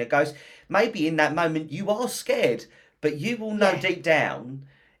never seen a ghost, maybe in that moment you are scared, but you will know deep down,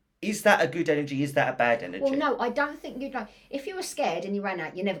 is that a good energy? Is that a bad energy? Well, no, I don't think you'd know. If you were scared and you ran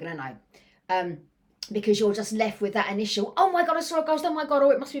out, you're never going to know. Because you're just left with that initial, oh my God, I saw a ghost, oh my God,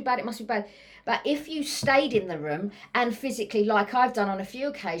 oh, it must be bad, it must be bad. But if you stayed in the room and physically, like I've done on a few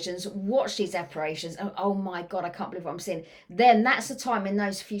occasions, watched these apparitions, and oh my God, I can't believe what I'm seeing, then that's the time in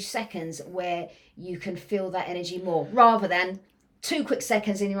those few seconds where you can feel that energy more, rather than 2 quick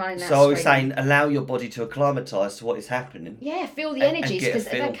seconds and you're running out. So I was saying, allow your body to acclimatise to what is happening. Yeah, feel the energies, because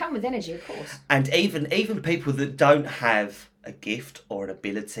they come with energy, of course. And even people that don't have a gift or an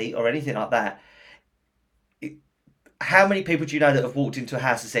ability or anything like that, how many people do you know that have walked into a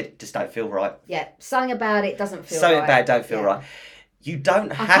house and said, just don't feel right? Yeah, something about it doesn't feel right. Something about it don't feel right. You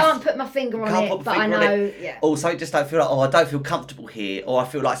don't have... I can't put my finger on it, but I know... Yeah. Also, just don't feel like, I don't feel comfortable here, or I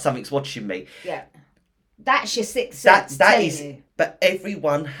feel like something's watching me. Yeah. That's your sixth sense telling you. But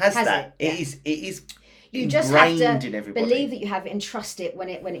everyone has that. It is you just have to in everybody. believe that you have it and trust it when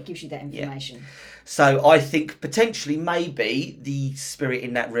it gives you that information. Yeah. So I think potentially maybe the spirit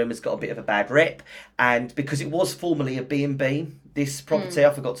in that room has got a bit of a bad rep, and because it was formerly a B&B, this property I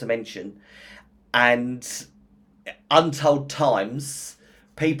forgot to mention, and untold times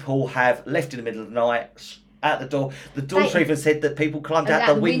people have left in the middle of the night out the door. The daughter even said that people climbed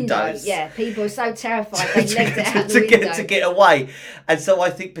out the windows. Yeah, people are so terrified they left it out the window to get away, and so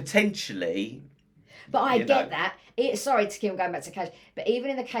I think potentially. But I get that. Sorry to keep going back to cage, but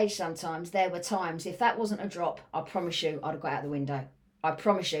even in the cage sometimes there were times, if that wasn't a drop, I promise you I'd have got out the window. I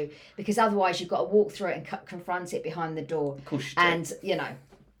promise you, because otherwise you've got to walk through it and confront it behind the door. Of course you do. And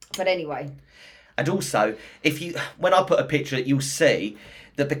but anyway. And also, when I put a picture, you'll see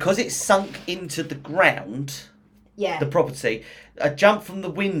that because it's sunk into the ground. Yeah. The property, a jump from the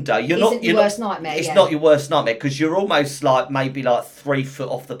window, you're not your worst nightmare. It's not your worst nightmare, because you're almost maybe 3 foot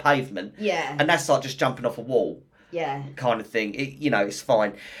off the pavement. Yeah. And that's like just jumping off a wall. Yeah. Kind of thing. It's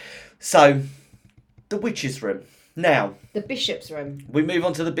fine. So, the witch's room. Now. The bishop's room. We move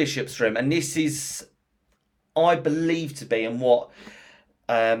on to the bishop's room, and this is, I believe to be, and what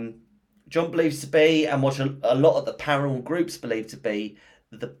John believes to be, and what a lot of the paranormal groups believe to be,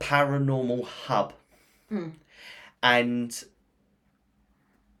 the paranormal hub. Mm. And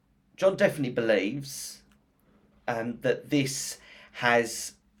John definitely believes that this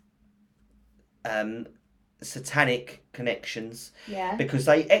has satanic connections. Yeah. Because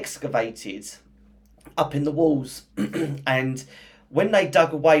they excavated up in the walls and when they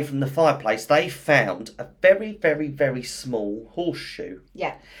dug away from the fireplace, they found a very, very, very small horseshoe.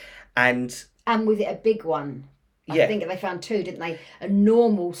 Yeah. And with it a big one. I think they found two, didn't they? A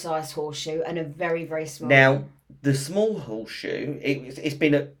normal sized horseshoe and a very, very small one. The small horseshoe, it's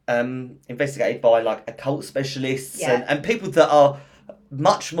been investigated by occult specialists and people that are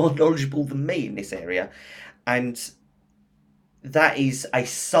much more knowledgeable than me in this area. And that is a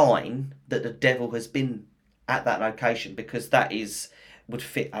sign that the devil has been at that location, because that would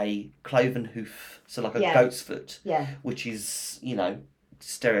fit a cloven hoof, so a goat's foot, which is,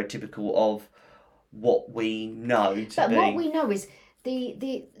 stereotypical of what we know to be. But what we know is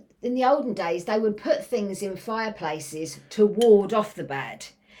the in the olden days, they would put things in fireplaces to ward off the bad.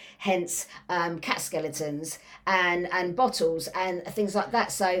 Hence, cat skeletons and bottles and things like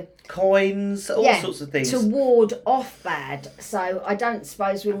that. So coins, all sorts of things. To ward off bad. So I don't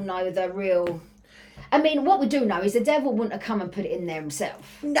suppose we'll know the real... I mean, what we do know is the devil wouldn't have come and put it in there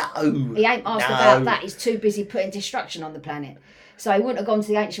himself. No. He ain't asked about that. He's too busy putting destruction on the planet. So he wouldn't have gone to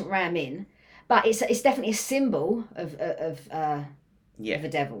the ancient ram inn. But it's definitely a symbol of the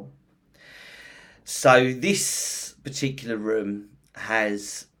devil. So this particular room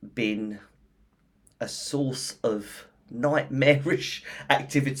has been a source of nightmarish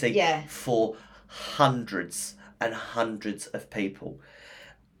activity for hundreds and hundreds of people,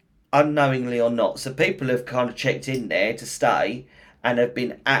 unknowingly or not. So people have kind of checked in there to stay and have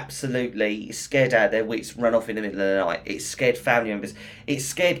been absolutely scared out of their wits, run off in the middle of the night. It's scared family members. It's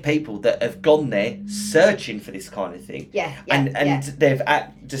scared people that have gone there searching for this kind of thing. And they've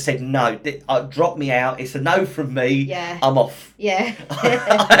just said, no, drop me out. It's a no from me. Yeah. I'm off. Yeah.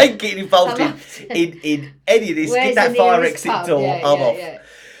 I ain't getting involved in any of this. Get that fire exit door. I'm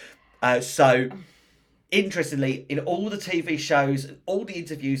off. So, interestingly, in all the TV shows and all the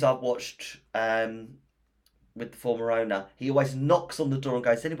interviews I've watched with the former owner, he always knocks on the door and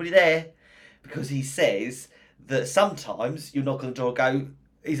goes, "Is anybody there?" Because he says that sometimes you knock on the door and go,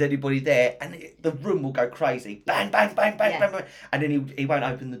 "Is anybody there?" And the room will go crazy. Bang, bang, bang, bang, bang, bang. And then he won't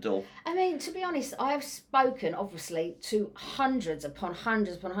open the door. I mean, to be honest, I have spoken, obviously, to hundreds upon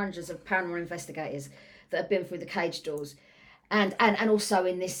hundreds upon hundreds of paranormal investigators that have been through the cage doors, and also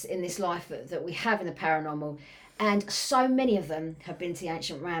in this life that we have in the paranormal, and so many of them have been to the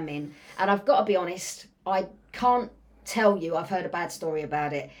Ancient Ram Inn. And I've got to be honest, I can't tell you I've heard a bad story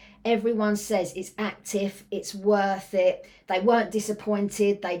about it. Everyone says it's active, it's worth it. They weren't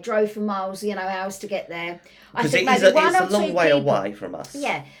disappointed. They drove for miles, hours to get there. Because it's a long way away from us.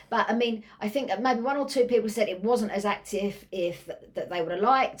 Yeah, but I mean, I think that maybe one or two people said it wasn't as active that they would have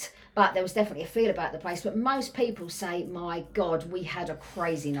liked, but there was definitely a feel about the place. But most people say, my God, we had a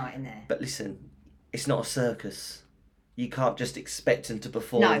crazy night in there. But listen, it's not a circus. You can't just expect them to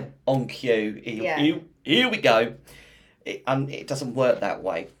perform on cue. Here we go. It doesn't work that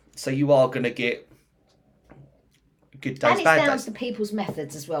way. So you are going to get good days, and it's bad down days. to people's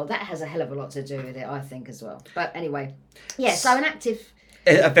methods as well. That has a hell of a lot to do with it, I think, as well. But anyway, yeah, so an active...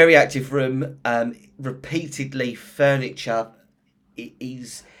 A very active room. Repeatedly, furniture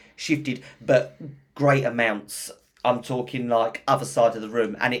is shifted, but great amounts. I'm talking like other side of the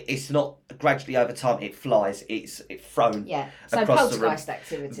room. And it's not gradually over time, it flies. It's thrown so across the room. poltergeist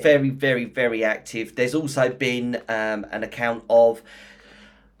activity. Very, very, very active. There's also been an account of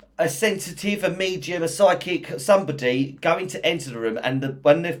a sensitive, a medium, a psychic, somebody going to enter the room, and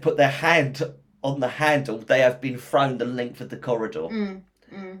when they've put their hand on the handle, they have been thrown the length of the corridor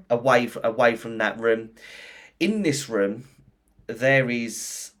away from that room. In this room, there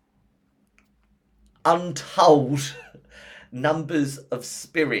is untold numbers of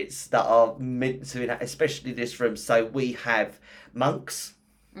spirits that are meant to inhabit, especially this room. So we have monks,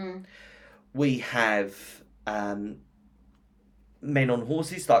 we have men on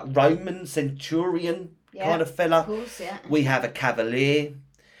horses, like Roman centurion kind of fella. Of course, yeah. We have a cavalier.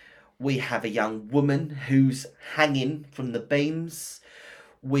 We have a young woman who's hanging from the beams.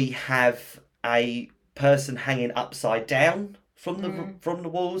 We have a person hanging upside down from the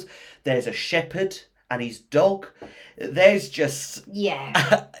walls. There's a shepherd and his dog. There's just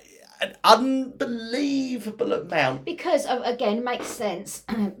an unbelievable amount. Because again, makes sense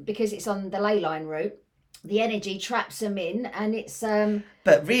because it's on the ley line route. The energy traps them in, and it's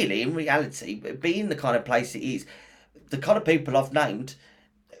But really, in reality, being the kind of place it is, the kind of people I've named,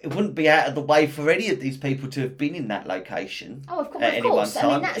 it wouldn't be out of the way for any of these people to have been in that location. Oh, of course, at any one time.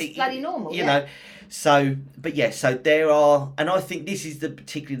 I mean, that's bloody normal. You know, so so there are, and I think this is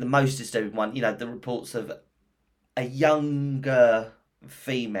particularly the most disturbing one. You know, the reports of a younger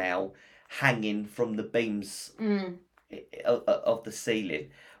female hanging from the beams of the ceiling,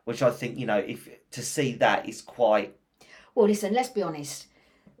 which I think, if to see that is quite... Well, listen, let's be honest.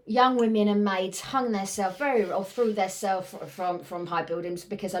 Young women and maids hung themselves threw themselves from high buildings,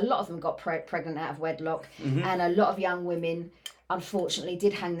 because a lot of them got pregnant out of wedlock, and a lot of young women, unfortunately,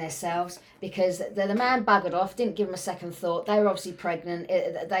 did hang themselves because the man buggered off, didn't give them a second thought. They were obviously pregnant.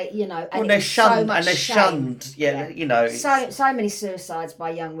 And they're shunned, shunned. So many suicides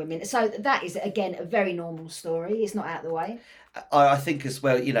by young women. So that is, again, a very normal story. It's not out of the way. I think as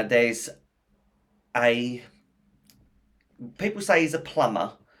well, there's people say he's a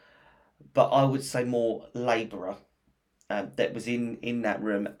plumber, but I would say more labourer that was in that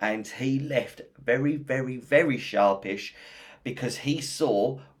room, and he left very, very, very sharpish, because he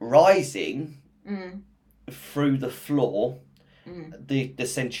saw rising through the floor the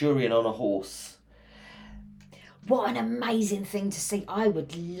centurion on a horse. What an amazing thing to see. I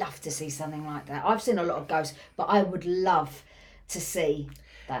would love to see something like that. I've seen a lot of ghosts, but I would love to see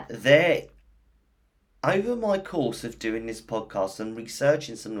that. Over my course of doing this podcast and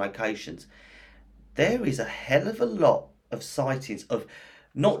researching some locations, there is a hell of a lot of sightings of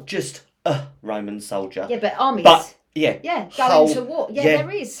not just a Roman soldier. Yeah, but armies. But, going to war. Yeah, there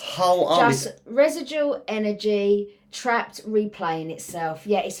is. Whole armies. Just residual energy trapped, replaying itself.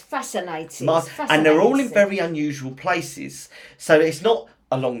 Yeah, it's fascinating. And they're all in very unusual places. So it's not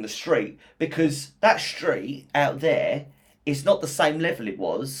along the street, because that street out there is not the same level it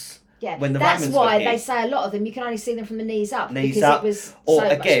was. Yeah, when the that's Romans why were here. they say a lot of them you can only see them from the knees up. Knees because up, it was or so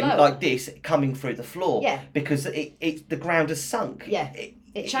again much like this, coming through the floor. Yeah, because the ground has sunk. Yeah,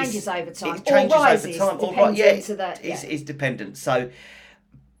 it changes over time. It changes or rises, over time. It's dependent. So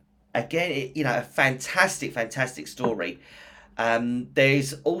again, a fantastic story.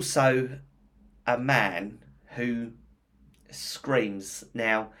 There's also a man who screams.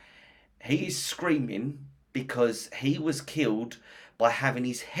 Now, he is screaming because he was killed by having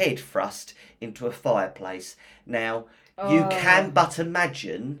his head thrust into a fireplace. Now, you can but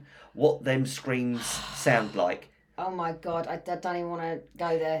imagine what them screams sound like. Oh my God, I don't even want to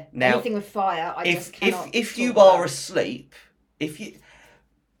go there. Now, anything with fire, I just cannot. If you are asleep,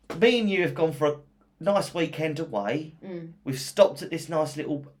 me and you have gone for a nice weekend away. We've stopped at this nice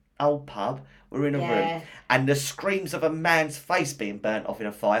little old pub. We're in a room, and the screams of a man's face being burnt off in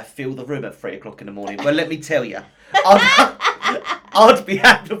a fire fill the room at 3 o'clock in the morning. Well, let me tell you, I'd be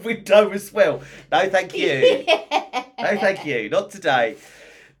out the window as well. No, thank you. No, thank you. Not today.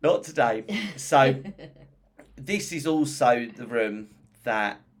 Not today. So, this is also the room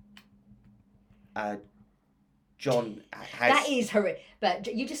that John has. That is horrific.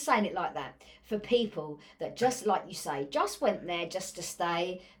 But you just saying it like that for people that just like you say, just went there just to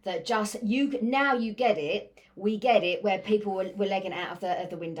stay. That just now you get it. We get it where people were legging out of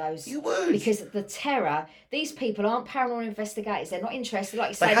the windows. You would, because the terror. These people aren't paranormal investigators. They're not interested. Like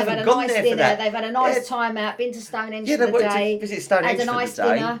you say, they they've had a nice dinner. They've had a nice time out. Been to Stonehenge for the day. Visit Stonehenge had a nice for the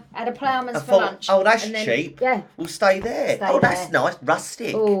day. dinner. Had a ploughman's for lunch. Oh, that's cheap. Yeah, we'll stay there. That's nice,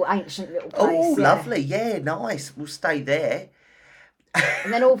 rustic. Oh, ancient little place. Oh, lovely. Yeah, nice. We'll stay there.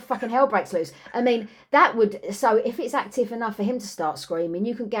 And then all fucking hell breaks loose. I mean, that would... So if it's active enough for him to start screaming,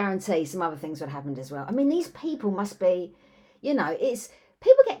 you can guarantee some other things would have happened as well. I mean, these people must be... it's...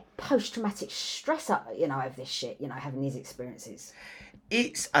 People get post-traumatic stress up, over this shit, having these experiences.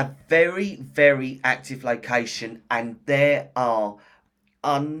 It's a very, very active location, and there are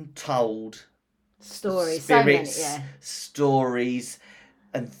untold... Stories. Spirits, so many, stories...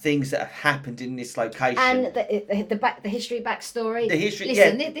 and things that have happened in this location, and the history backstory. The history.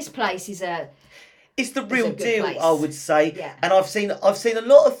 Listen, this place is it's the real deal, place. I would say. Yeah. And I've seen a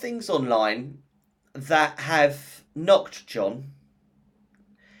lot of things online that have knocked John,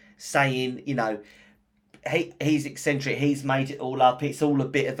 saying, he's eccentric, he's made it all up, it's all a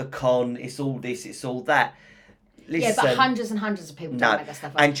bit of a con, it's all this, it's all that. Listen, yeah, but hundreds and hundreds of people don't make that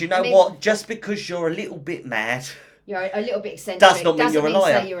stuff up. And you know what? Just because you're a little bit mad. You're a little bit eccentric. Does not mean you're a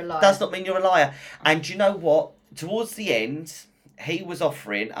liar. You're a liar. Does not mean you're a liar. And you know what? Towards the end, he was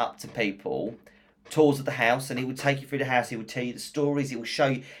offering up to people tours of the house, and he would take you through the house. He would tell you the stories. He will show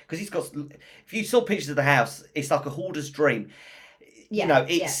you, because he's got. If you saw pictures of the house, it's like a hoarder's dream. Yeah,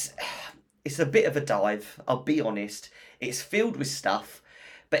 it's a bit of a dive. I'll be honest. It's filled with stuff.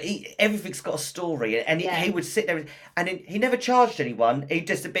 But everything's got a story, and he would sit there, and he never charged anyone. He'd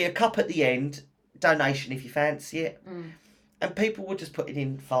just be a cup at the end, donation if you fancy it, and people would just put it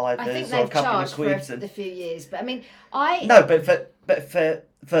in $5 or a couple of quids. For a few years, but I mean,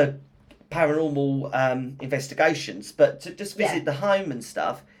 for paranormal investigations, but to just visit the home and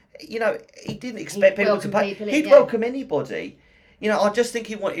stuff, he didn't expect people to pay. He'd welcome anybody. I just think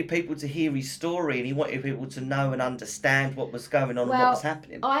he wanted people to hear his story, and he wanted people to know and understand what was going on and what was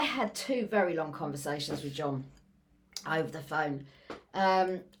happening. I had 2 very long conversations with John over the phone.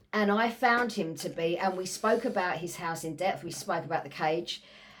 And I found him to be, and we spoke about his house in depth, we spoke about the cage,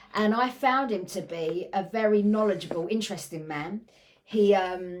 and I found him to be a very knowledgeable, interesting man. He,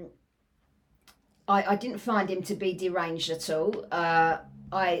 I didn't find him to be deranged at all.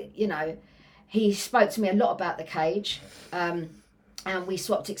 He spoke to me a lot about the cage, and we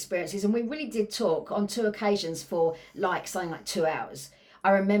swapped experiences, and we really did talk on 2 occasions for something like 2 hours.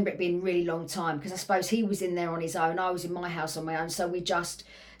 I remember it being a really long time, because I suppose he was in there on his own, I was in my house on my own, so we just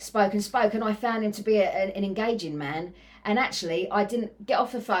spoke, and I found him to be an engaging man. And actually, I didn't get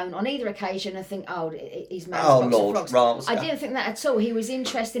off the phone on either occasion and think, he's man's box of frogs. I didn't think that at all. He was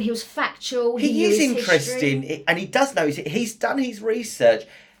interested, he was factual. He is interesting, and he does know, he's done his research.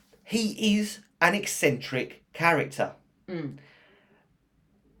 He is an eccentric character.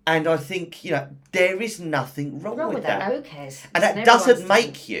 And I think, there is nothing wrong with that. No, who cares? And that doesn't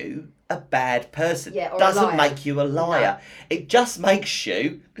make you a bad person. Yeah, or doesn't make you a liar. No. It just makes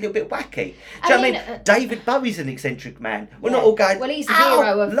you a little bit wacky. Do you know what I mean? David Bowie's an eccentric man. We're not all going, well, he's the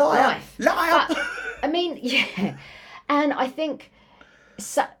hero of life. Liar. But, and I think,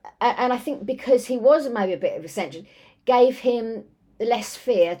 because he was maybe a bit of eccentric, gave him less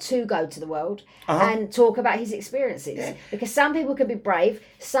fear to go to the world and talk about his experiences. Yeah. Because some people can be brave,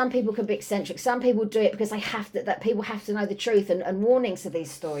 some people can be eccentric, some people do it because they have to. That people have to know the truth and warnings of these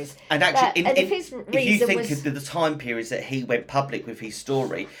stories. And actually, if you think of the time periods that he went public with his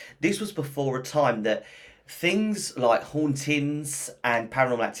story, this was before a time that things like hauntings and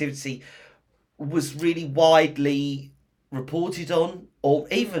paranormal activity was really widely reported on, or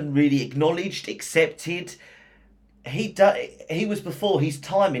even really acknowledged, accepted. he was before his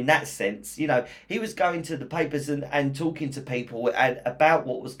time in that sense. You know, he was going to the papers and talking to people about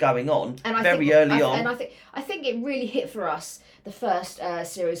what was going on early on. And I think it really hit for us the first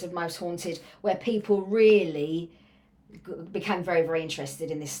series of Most Haunted, where people really became very, very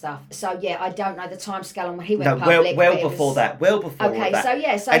interested in this stuff. So yeah, I don't know the timescale on when he went public. Well before that. Okay, that. so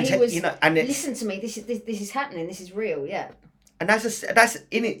yeah, so and he was. You know, and listen to me. This is happening. This is real. Yeah. And that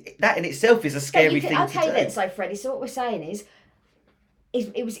in itself is a scary thing to do. Okay, then, so Freddie. So what we're saying is,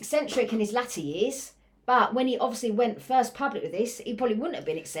 it was eccentric in his latter years. But when he obviously went first public with this, he probably wouldn't have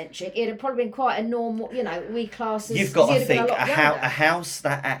been eccentric. It'd have probably been quite a normal, you know, we classes. You've got to think a house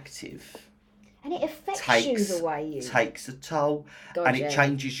that active. And it affects you the way you... takes a toll, and it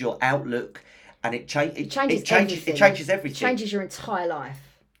changes your outlook, and it changes everything. It changes your entire life.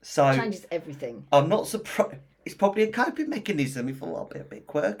 So it changes everything. I'm not surprised. It's probably a coping mechanism. He thought, I'll be a bit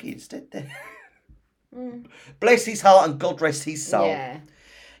quirky instead then. Bless his heart and God rest his soul. Yeah.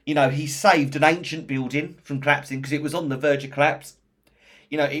 You know, he saved an ancient building from collapsing because it was on the verge of collapse.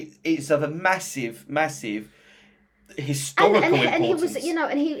 You know, it's of a massive, massive historical importance. And he was, you know,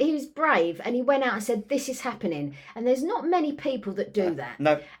 and he was brave, and he went out and said, "This is happening." And there's not many people that do that.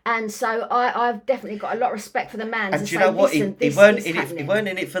 No. And so I've definitely got a lot of respect for the man. And do you know what? He weren't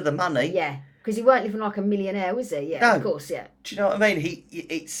in it for the money. Yeah. Because he weren't living like a millionaire, was he? Yeah, no. Of course, yeah. Do you know what I mean?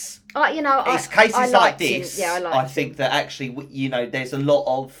 It's cases I like this. Him. Yeah, I think that actually, you know, there's a lot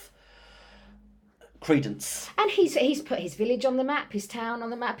of credence. And he's put his village on the map, his town on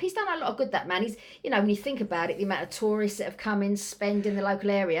the map. He's done a lot of good, that man. He's, you know, when you think about it, the amount of tourists that have come in, spend in the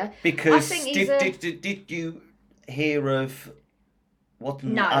local area. Because did you hear of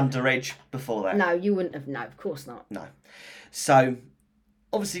Underedge before that? No, you wouldn't have. No, of course not. No. So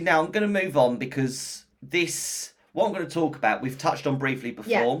obviously now I'm going to move on because what I'm going to talk about, we've touched on briefly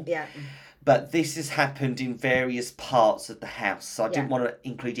before. Yeah. But this has happened in various parts of the house. So I didn't want to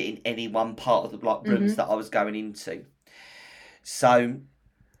include it in any one part of the rooms that I was going into. So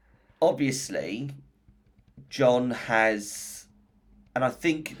obviously John has, and I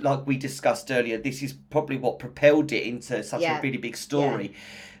think like we discussed earlier, this is probably what propelled it into such a really big story. Yeah.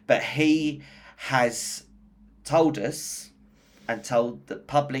 But he has told us and told the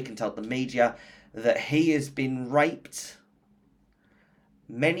public and told the media that he has been raped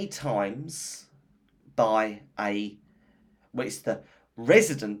many times by it's the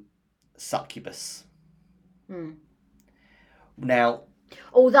resident succubus. Now,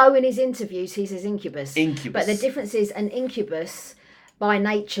 although in his interviews he says incubus. Incubus. But the difference is an incubus by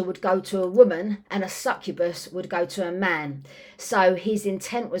nature would go to a woman and a succubus would go to a man. So his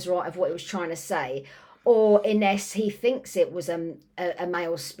intent was right of what he was trying to say. Or unless he thinks it was a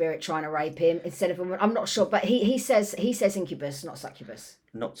male spirit trying to rape him instead of a woman. I'm not sure, but he says incubus, not succubus.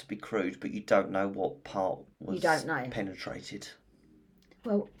 Not to be crude, but you don't know what part was penetrated.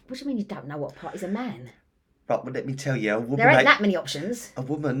 Well, what do you mean you don't know what part is a man? Right, well, let me tell you, there ain't that many options. A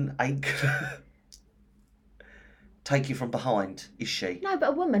woman ain't gonna take you from behind, is she? No, but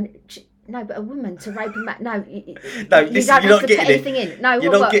a woman to rape a man. No, listen, you're not getting anything in. No,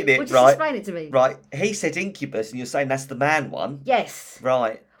 you're not getting it, just right? Explain it to me. Right, he said incubus, and you're saying that's the man one. Yes.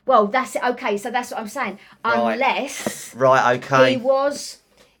 Right. Well, that's it. Okay, so that's what I'm saying. Right. Unless. Right. Okay. He was.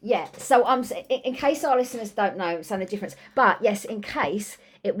 Yeah. So in case our listeners don't know, I'm saying the difference. But yes, in case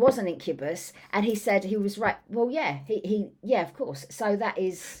it was an incubus, and he said he was right. Well, yeah, he of course. So that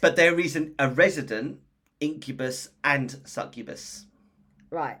is. But there isn't a resident incubus and succubus.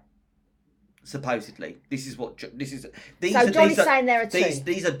 Right. Supposedly, this is. So John's saying there are two.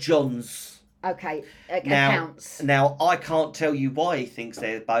 These are John's. Okay. Accounts. Now I can't tell you why he thinks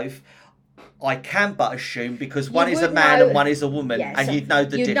they're both. I can but assume because one is a man and one is a woman, and so you'd know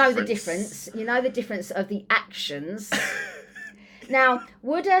the difference. You know the difference. You know the difference of the actions. Now,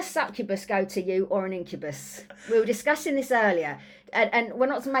 would a succubus go to you or an incubus? We were discussing this earlier, and we're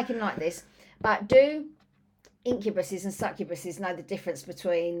not making like this, but do incubuses and succubuses know the difference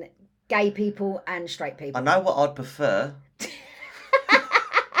between gay people and straight people? I know what I'd prefer.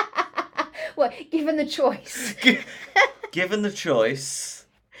 Well, given the choice. Given the choice.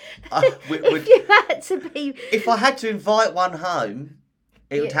 If I had to invite one home,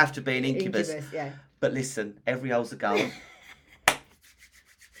 it would have to be an incubus. Yeah. But listen, every hole's a goal.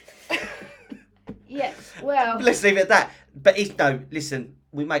 Yeah, well. Let's leave it at that. But listen,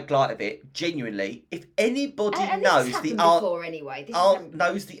 we make light of it. Genuinely, if anybody knows the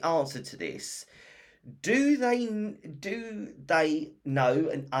knows the answer to this, do they know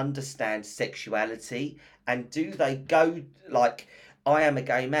and understand sexuality, and do they go like, I am a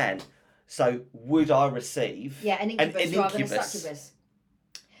gay man, so would I receive an incubus rather than a succubus?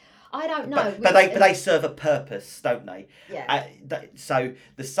 I don't know. But they serve a purpose, don't they? Yeah. So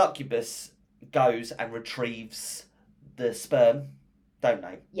the succubus goes and retrieves the sperm, don't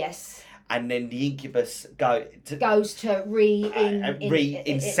they? Yes. And then the incubus goes to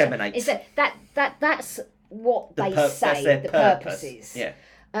re-inseminate. That's what they say. That's their the purpose is. Yeah.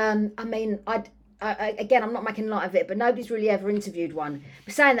 I mean, again, I'm not making light of it, but nobody's really ever interviewed one.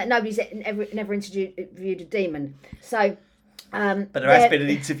 But saying that, nobody's never interviewed a demon. So, but there has been an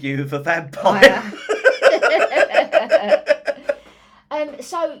interview of a vampire.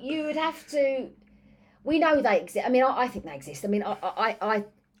 So you would have to. We know they exist. I mean, I think they exist. I mean, I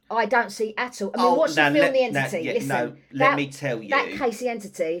don't see at all. I mean, watch the film The Entity. Listen, let me tell you. That Casey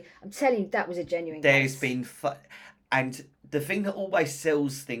Entity, I'm telling you, that was a genuine There's case. been... And the thing that always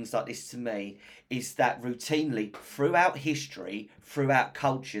sells things like this to me is that routinely, throughout history, throughout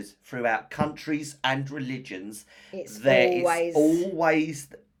cultures, throughout countries and religions, it's always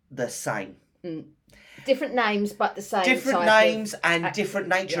the same. Different names, but the same. Different names and different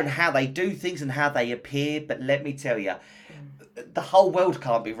nature and how they do things and how they appear. But let me tell you, the whole world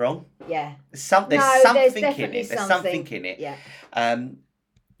can't be wrong. Yeah. There's something in it. There's something in it. Yeah.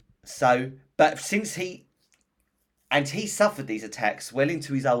 But since he suffered these attacks well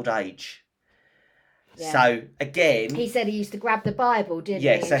into his old age. Yeah. So again, he said he used to grab the Bible, didn't he?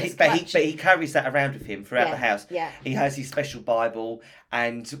 Yeah. So he carries that around with him throughout the house. Yeah. He has his special Bible,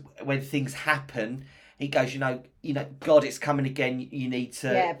 and when things happen, he goes, you know, God, it's coming again. You need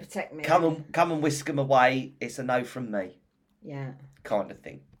to protect me. Come and whisk them away. It's a no from me. Yeah. Kind of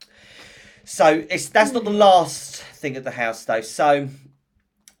thing. So that's not the last thing at the house though. So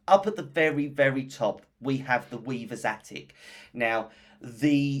up at the very, very top, we have the Weaver's Attic. Now,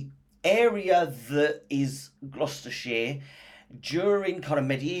 the area that is Gloucestershire during kind of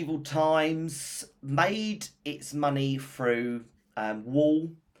medieval times made its money through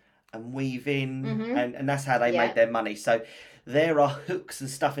wool and weaving, and that's how they made their money. So there are hooks and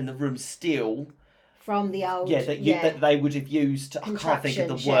stuff in the room still from the old that they would have used. I can't think of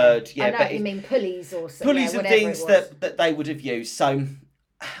the word. Yeah, I know what you mean, pulleys or something. Pulleys and things that they would have used. So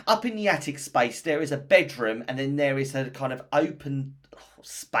up in the attic space, there is a bedroom, and then there is a kind of open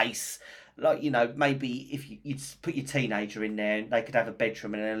space. Like, maybe if you'd put your teenager in there, they could have a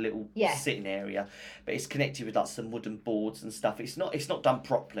bedroom and a little sitting area. But it's connected with like some wooden boards and stuff. It's not done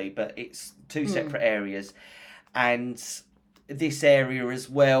properly, but it's two separate areas. And this area as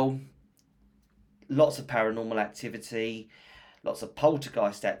well, lots of paranormal activity, lots of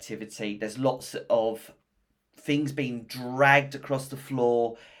poltergeist activity. There's lots of things being dragged across the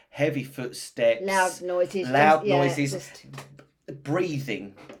floor, heavy footsteps, loud noises,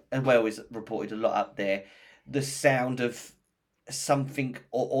 breathing as well is reported a lot up there. The sound of something,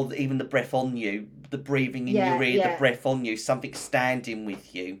 or even the breath on you, the breathing in your ear, the breath on you, something standing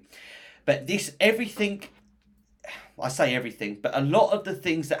with you. But everything, I say everything, but a lot of the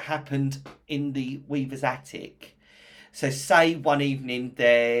things that happened in the Weaver's Attic. So say one evening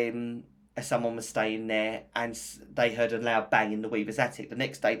someone was staying there and they heard a loud bang in the Weaver's Attic. The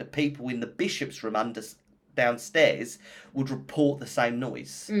next day, the people in the bishop's room downstairs would report the same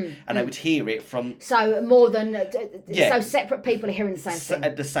noise, and they would hear it from... So more than... So separate people are hearing the same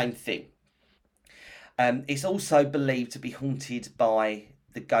thing. The same thing. It's also believed to be haunted by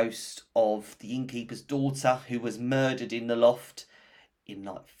the ghost of the innkeeper's daughter, who was murdered in the loft in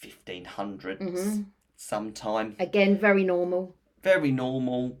like 1500 sometime. Again, very normal. Very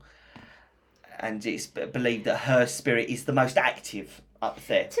normal. And it's believed that her spirit is the most active up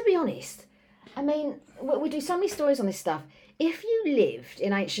there. To be honest, I mean, we do so many stories on this stuff. If you lived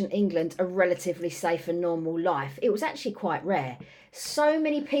in ancient England a relatively safe and normal life, it was actually quite rare. So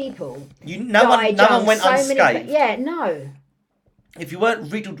many people no one went unscathed. No. If you weren't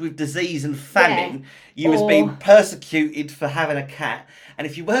riddled with disease and famine, you was being persecuted for having a cat. And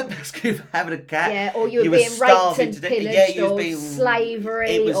if you weren't persecuted for having a cat, or you were being raped and pillaged, or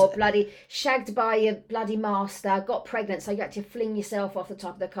slavery, or bloody shagged by your bloody master, got pregnant, so you had to fling yourself off the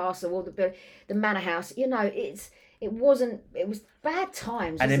top of the castle or the manor house. It was bad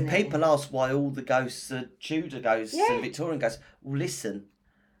times. And then people ask why all the ghosts are Tudor ghosts and Victorian ghosts. Well, listen.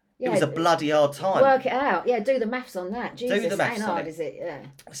 It was a bloody hard time. Work it out. Yeah, do the maths on that. Jesus, do the maths ain't hard, on it. Is it? Yeah.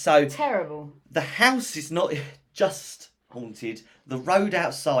 So terrible. The house is not just haunted. The road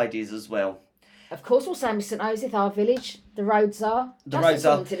outside is as well. Of course, we'll say St. Osyth, our village. The roads are. As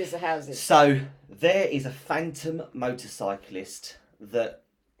haunted as the houses. So there is a phantom motorcyclist that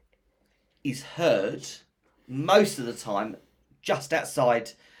is heard most of the time just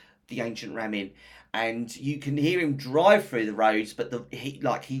outside the ancient Ram Inn. And you can hear him drive through the roads, but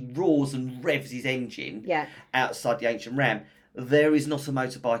he roars and revs his engine outside the ancient Ram. there is not a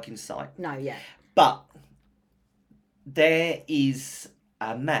motorbike in sight. No, yeah. But there is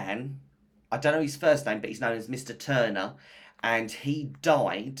a man, I don't know his first name, but he's known as Mr. Turner, and he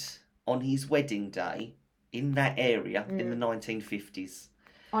died on his wedding day in that area in the 1950s.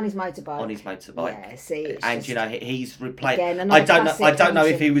 On his motorbike. On his motorbike. Yeah, see, and you know, he's replaced. Again, I don't know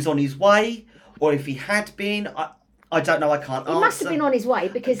if he was on his way or if he had been. I don't know. I can't answer. He must have been on his way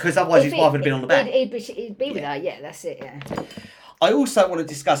because otherwise his wife would have been on the back. He'd be with her. Yeah, that's it. Yeah. I also want to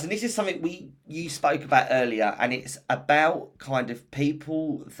discuss, and this is something you spoke about earlier, and it's about kind of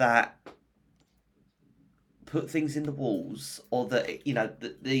people that put things in the walls, or that, you know,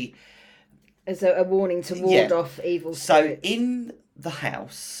 the as a warning to ward off evil spirits. So in the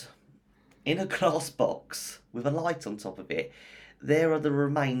house, in a glass box with a light on top of it, there are the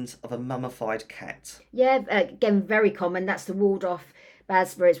remains of a mummified cat. Yeah, again, very common. That's the ward off bad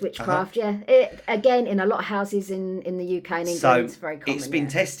spirits, witchcraft. Yeah, again, in a lot of houses in the UK and England, it's very common. It's been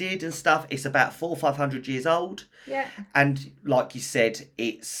tested and stuff. It's about 400 or 500 years old. Yeah. And like you said,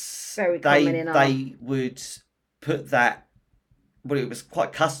 it's very common in they would put that. Well, it was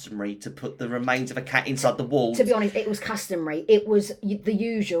quite customary to put the remains of a cat inside the walls. To be honest, it was customary. It was the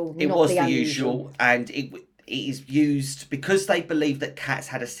usual. It was the usual, and it is used because they believed that cats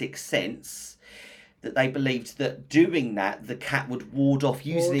had a sixth sense. That they believed that doing that, the cat would ward off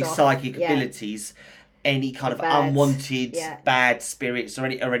using its psychic abilities, any kind of unwanted bad spirits or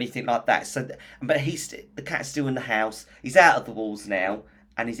anything like that. So, but the cat's still in the house. He's out of the walls now,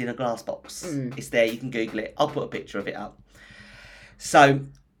 and he's in a glass box. It's there. You can Google it. I'll put a picture of it up. So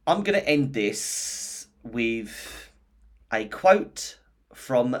I'm going to end this with a quote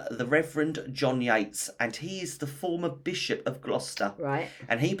from the Reverend John Yates, and he is the former Bishop of Gloucester. Right.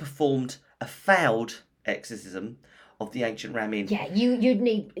 And he performed a failed exorcism of the ancient Ram Inn.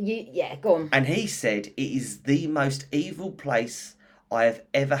 Yeah, go on. And he said, "It is the most evil place I have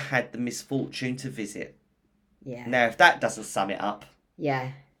ever had the misfortune to visit." Yeah. Now, if that doesn't sum it up,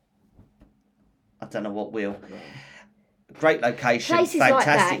 yeah, I don't know what will. Yeah. Great location, places fantastic like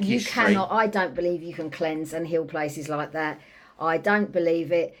that, history. you cannot. I don't believe you can cleanse and heal places like that. I don't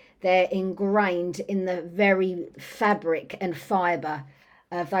believe it. They're ingrained in the very fabric and fibre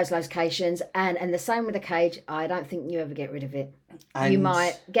of those locations, and the same with the cage. I don't think you ever get rid of it. And you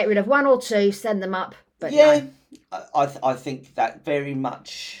might get rid of one or two, send them up, but yeah, no. I think that very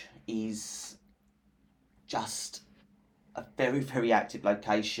much is just a very, very active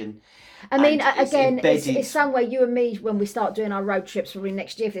location. I mean, again, it's somewhere you and me, when we start doing our road trips probably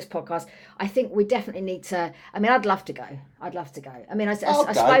next year for this podcast, I think we definitely need to. I mean, I'd love to go. I mean, I've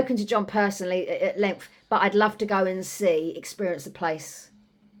spoken to John personally at length, but I'd love to go and experience the place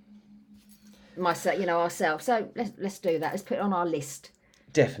myself, ourselves. So let's do that. Let's put it on our list.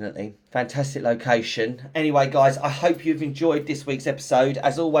 Definitely. Fantastic location. Anyway, guys, I hope you've enjoyed this week's episode.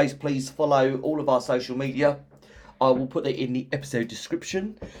 As always, please follow all of our social media. I will put it in the episode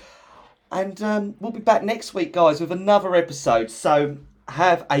description. And we'll be back next week, guys, with another episode. So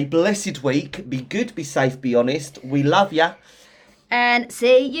have a blessed week. Be good, be safe, be honest. We love ya. And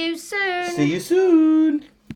see you soon. See you soon.